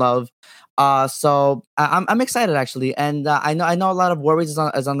know and love. So I'm excited, actually, and I know a lot of worries is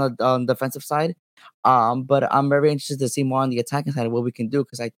on the defensive side, but I'm very interested to see more on the attacking side of what we can do,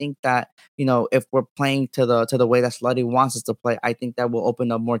 because I think that if we're playing to the way that Solari wants us to play, I think that will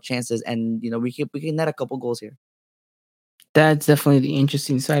open up more chances, and we can net a couple goals here. That's definitely the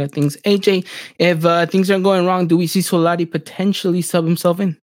interesting side of things. AJ, if things are going wrong, do we see Solari potentially sub himself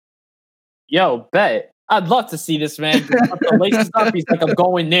in? Yo, bet. I'd love to see this man. The laces up. He's like, I'm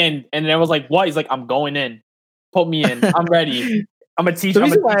going in. And then I was like, what? He's like, I'm going in. Put me in. I'm ready. I'm a teacher. The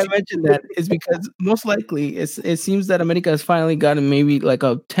reason why I mentioned that is because most likely it seems that America has finally gotten maybe like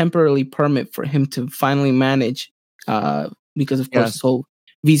a temporary permit for him to finally manage, because of course this whole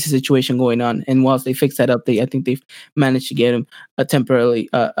visa situation going on. And whilst they fix that up, I think they've managed to get him a temporary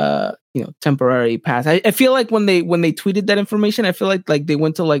pass. I feel like when they tweeted that information, I feel like they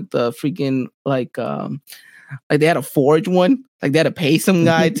went to like the freaking like they had to forge one, like they had to pay some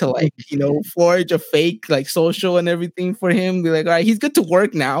guy to forge a fake like social and everything for him. Be like, all right, he's good to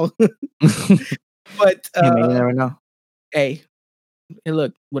work now. But you never know. Hey,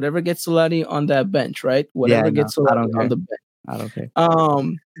 look, whatever gets Solari on that bench, right? Whatever gets Solari on the bench. I don't care.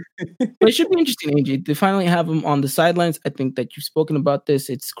 But it should be interesting, AJ, to finally have him on the sidelines. I think that you've spoken about this.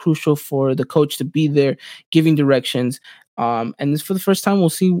 It's crucial for the coach to be there, giving directions. And this for the first time, we'll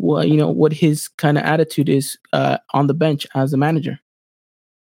see what his kind of attitude is on the bench as a manager.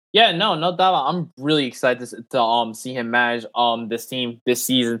 Yeah, no doubt. I'm really excited to see him manage this team this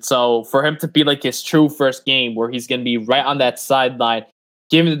season. So for him to be like his true first game, where he's gonna be right on that sideline,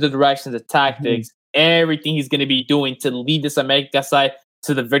 giving the directions, the tactics, everything he's gonna be doing to lead this America side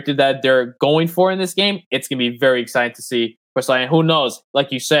to the victory that they're going for in this game, it's gonna be very exciting to see. And who knows?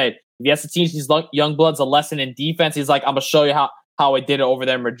 Like you said, if he has to teach these young bloods a lesson in defense, he's like, I'm gonna show you how I did it over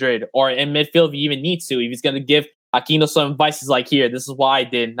there in Madrid, or in midfield if he even needs to. If he's gonna give Aquino some advice, he's like, here, this is what I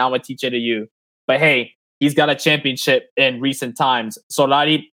did. Now I'm going to teach it to you. But hey, he's got a championship in recent times.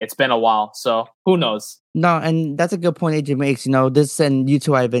 Solari, it's been a while. So who knows? No, and that's a good point AJ makes. This, and you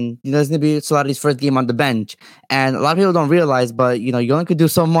too, Ivan. This is going to be Solari's first game on the bench. And a lot of people don't realize, but you only could do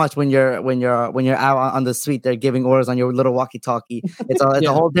so much when you're out on the street there giving orders on your little walkie-talkie. It's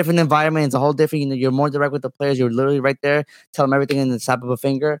a whole different environment. It's a whole different, you're more direct with the players. You're literally right there, tell them everything in the snap of a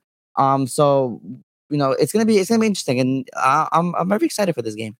finger. So it's gonna be interesting, and I'm very excited for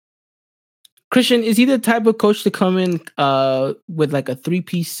this game. Christian, is he the type of coach to come in with like a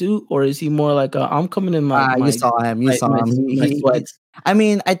 3-piece suit, or is he more like I'm coming in my? You saw him. I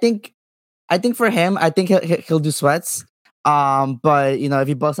mean, I think for him, I think he'll do sweats. But if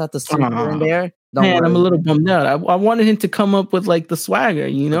he busts out the suit in there, man, I'm a little bummed out. I wanted him to come up with like the swagger,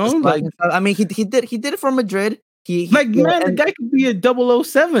 like I mean, he did it for Madrid. The guy could be a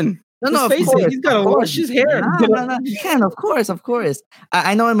 007. No, face it, he's got to wash his hair. No, he can, of course.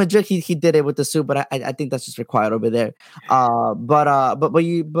 I know in Madrid he did it with the suit, but I think that's just required over there. But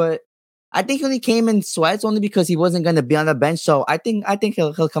I think he only came in sweats only because he wasn't going to be on the bench. So I think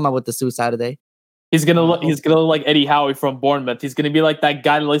he'll come out with the suit Saturday. He's gonna look like Eddie Howe from Bournemouth. He's gonna be like that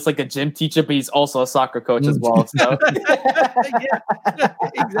guy that looks like a gym teacher, but he's also a soccer coach as well. So. Yeah,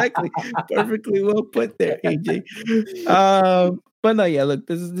 exactly. Perfectly well put there, AJ. But no, yeah, look,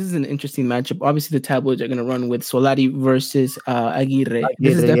 this is an interesting matchup. Obviously, the tabloids are going to run with Solari versus Aguirre.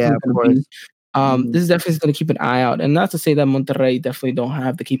 This is definitely this is definitely going to keep an eye out. And not to say that Monterrey definitely don't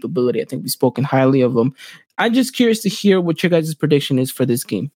have the capability. I think we've spoken highly of them. I'm just curious to hear what your guys' prediction is for this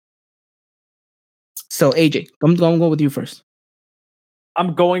game. So, AJ, I'm going to go with you first.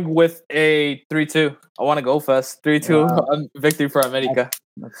 I'm going with a 3-2. I want to go first. 3-2 victory for America.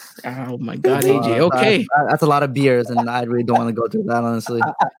 Oh my God, AJ. Okay. That's a lot of beers, and I really don't want to go through that, honestly.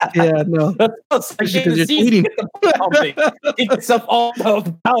 Yeah, no. Because you're eating. Get yourself off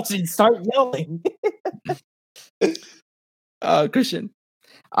the couch and start yelling. Christian.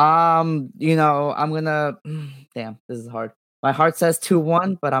 I'm gonna. Damn, this is hard. My heart says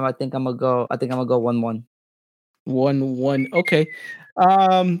 2-1, but I think I'm gonna go 1-1. 1-1. Okay.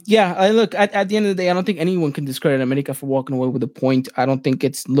 Look, at the end of the day, I don't think anyone can discredit America for walking away with a point. I don't think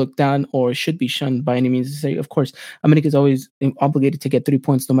it's looked down or should be shunned by any means to say. Of course, America is always obligated to get 3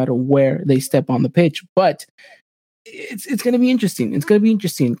 points no matter where they step on the pitch. But it's going to be interesting. It's going to be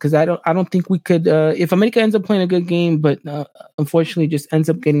interesting because I don't think we could. If America ends up playing a good game, but unfortunately just ends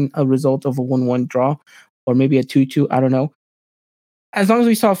up getting a result of a 1-1 draw or maybe a 2-2, I don't know. As long as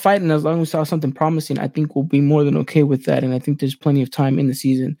we saw a fight and as long as we saw something promising, I think we'll be more than okay with that. And I think there's plenty of time in the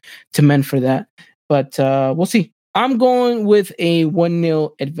season to mend for that. But we'll see. I'm going with a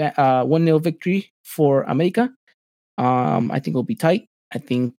 1-0 victory for America. I think it'll be tight. I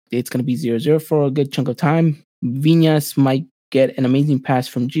think it's going to be 0-0 for a good chunk of time. Viñas might get an amazing pass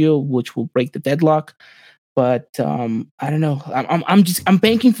from Gio, which will break the deadlock. But I don't know. I'm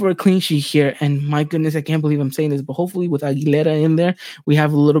banking for a clean sheet here, and my goodness, I can't believe I'm saying this. But hopefully, with Aguilera in there, we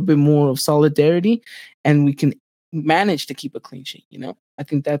have a little bit more of solidarity, and we can manage to keep a clean sheet. I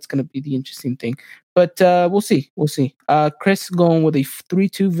think that's going to be the interesting thing. But we'll see. Chris going with a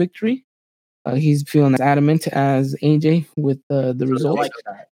 3-2 victory. He's feeling as adamant as AJ with the results.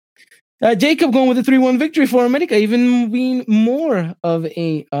 Like Jacob going with a 3-1 victory for America, even being more of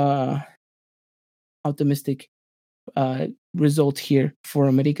a optimistic result here for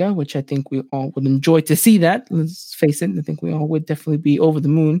America, which I think we all would enjoy to see that. Let's face it, I think we all would definitely be over the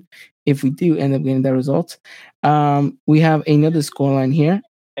moon if we do end up getting that result. We have another scoreline here.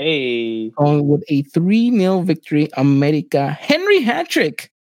 Hey. Going with a 3-0 victory, America. Henry hat-trick.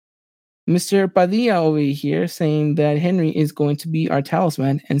 Mr. Padilla over here saying that Henry is going to be our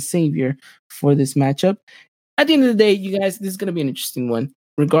talisman and savior for this matchup. At the end of the day, you guys, this is going to be an interesting one.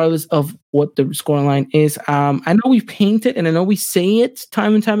 Regardless of what the scoreline is. I know we paint it and I know we say it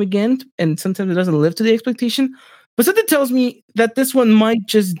time and time again, and sometimes it doesn't live to the expectation, but something tells me that this one might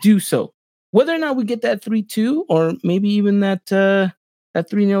just do so. whether or not we get that 3-2 or maybe even that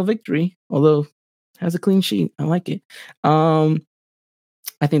 3-0 victory, although has a clean sheet. I like it.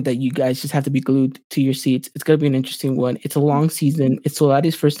 I think that you guys just have to be glued to your seats. It's going to be an interesting one. It's a long season. It's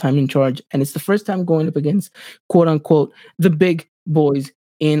Solari's first time in charge, and it's the first time going up against, quote unquote, the big boys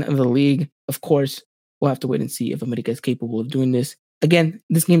in the league. Of course, we'll have to wait and see if America is capable of doing this. Again,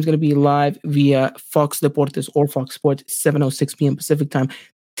 this game's going to be live via Fox Deportes or Fox Sports, 7:06 p.m. Pacific time,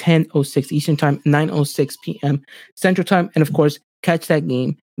 10:06 Eastern time, 9:06 p.m. Central time, and of course, catch that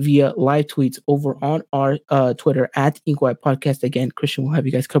game via live tweets over on our Twitter at Inquiet Podcast. Again, Christian will have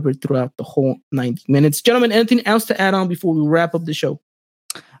you guys covered throughout the whole 90 minutes. Gentlemen, anything else to add on before we wrap up the show?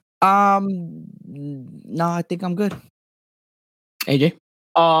 No, I think I'm good. AJ?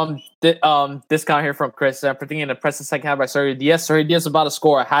 Discount here from Chris. I'm predicting an impressive second half by Sergio Diaz. Sergio Diaz is about to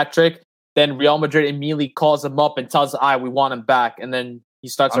score a hat trick. Then Real Madrid immediately calls him up and tells we want him back. And then he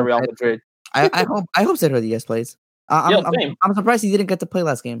starts at Real Madrid. I hope Sergio Diaz plays. I'm surprised he didn't get to play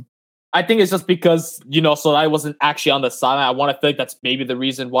last game. I think it's just because, so I wasn't actually on the sideline. I want to think that's maybe the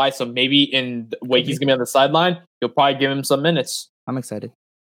reason why. So maybe in the way he's going to be on the sideline, you'll probably give him some minutes. I'm excited.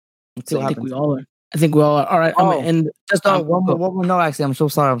 I think we all are. All right. And just one more. No, actually, I'm so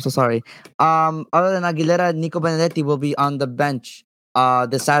sorry. Other than Aguilera, Nico Benedetti will be on the bench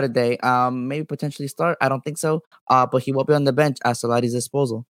this Saturday. Maybe potentially start. I don't think so. But he will be on the bench at Solari's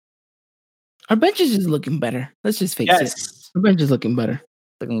disposal. Our bench is just looking better. Let's just face it. Our bench is looking better.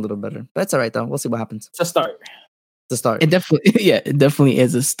 Looking a little better. But it's all right, though. We'll see what happens. It's a start. It definitely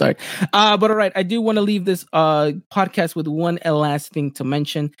is a start. But all right, I do want to leave this podcast with one last thing to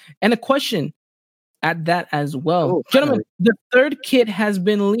mention and a question at that as well. Gentlemen, the third kit has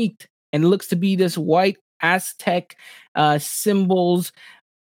been leaked and looks to be this white Aztec symbols,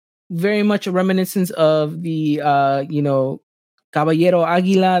 very much a reminiscence of the Caballero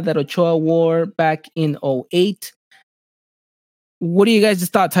Águila that Ochoa wore back in 2008. What are you guys'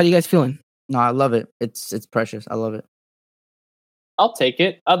 thoughts? How are you guys feeling? No, I love it. It's precious. I love it. I'll take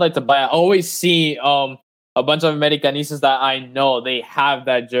it. I'd like to buy it. I always see a bunch of Americanistas that I know they have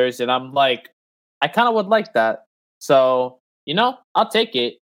that jersey, and I'm like, I kind of would like that. So, I'll take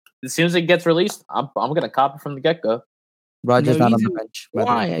it. As soon as it gets released, I'm gonna cop it from the get-go. Roger's not on the bench.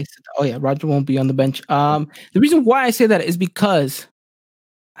 Why I said Roger won't be on the bench. The reason why I say that is because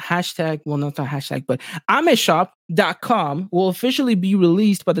but ameshop.com will officially be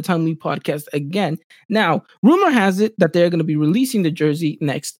released by the time we podcast again. Now, rumor has it that they're going to be releasing the jersey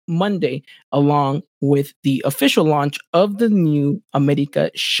next Monday, along with the official launch of the new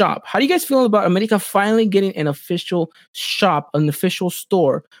America shop. How do you guys feel about America finally getting an official shop, an official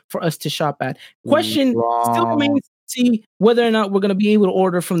store for us to shop at? Question still remains to see whether or not we're going to be able to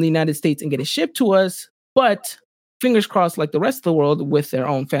order from the United States and get it shipped to us, but fingers crossed, like the rest of the world with their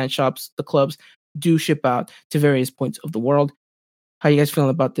own fan shops, the clubs do ship out to various points of the world. How you guys feeling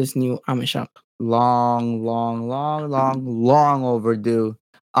about this new Ame shop? Long overdue.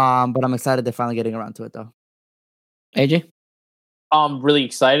 But I'm excited they're finally getting around to it, though. AJ? I'm really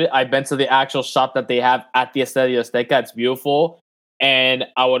excited. I've been to the actual shop that they have at the Estadio Azteca. It's beautiful. And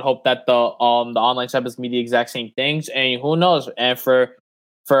I would hope that the online shop is going to be the exact same things. And who knows? And for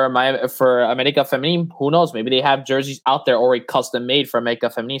America Femenine, who knows? Maybe they have jerseys out there already custom made for America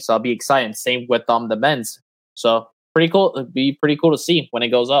Femenine, so I'll be excited. Same with the men's. So pretty cool. It'd be pretty cool to see when it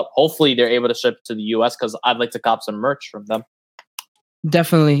goes up. Hopefully they're able to ship to the US because I'd like to cop some merch from them.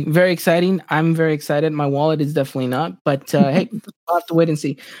 Definitely. Very exciting. I'm very excited. My wallet is definitely not, but hey, I'll have to wait and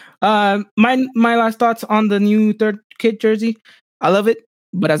see. My last thoughts on the new third kit jersey. I love it,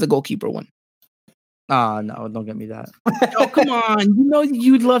 but as a goalkeeper one. Oh, no, don't get me that. Oh, come on.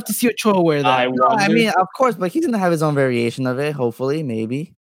 You'd love to see Ochoa wear that. I mean, of course, but he's going to have his own variation of it, hopefully,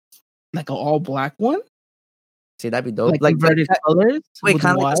 maybe. Like an all-black one? See, that'd be dope. Like inverted colors? Wait,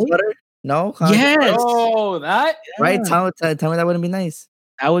 kind of like a sweater? No? Yes. Oh, that? Yeah. Right? Tell me that wouldn't be nice.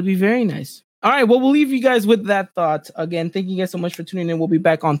 That would be very nice. All right, well, we'll leave you guys with that thought. Again, thank you guys so much for tuning in. We'll be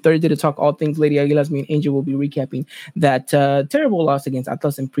back on Thursday to talk all things Lady Aguilas. Me and Angel will be recapping that terrible loss against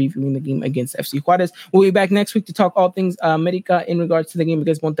Atlas and previewing the game against FC Juarez. We'll be back next week to talk all things America in regards to the game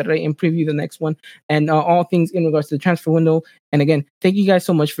against Monterrey and preview the next one and all things in regards to the transfer window. And again, thank you guys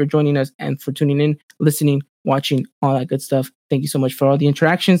so much for joining us and for tuning in, listening, watching, all that good stuff. Thank you so much for all the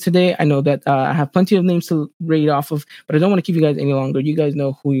interactions today. I know that I have plenty of names to read off of, but I don't want to keep you guys any longer. You guys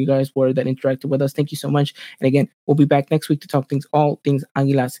know who you guys were that interacted with us. Thank you so much. And again, we'll be back next week to talk all things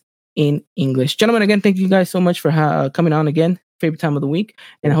Águilas in English. Gentlemen, again, thank you guys so much for coming on again. Favorite time of the week.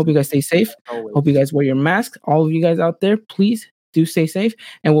 And I hope you guys stay safe. Always. Hope you guys wear your mask. All of you guys out there, please do stay safe.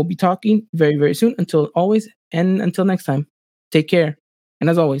 And we'll be talking very, very soon. Until next time, take care. And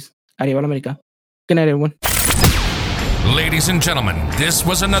as always, Arriba la América. Good night, everyone. Ladies and gentlemen, this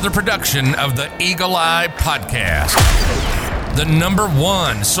was another production of the Eagle Eye Podcast, the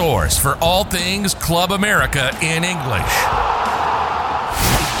 #1 source for all things Club America in English.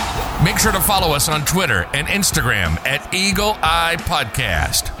 Make sure to follow us on Twitter and Instagram at Eagle Eye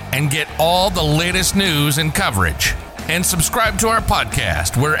Podcast and get all the latest news and coverage. And subscribe to our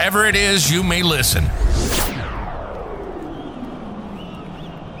podcast wherever it is you may listen.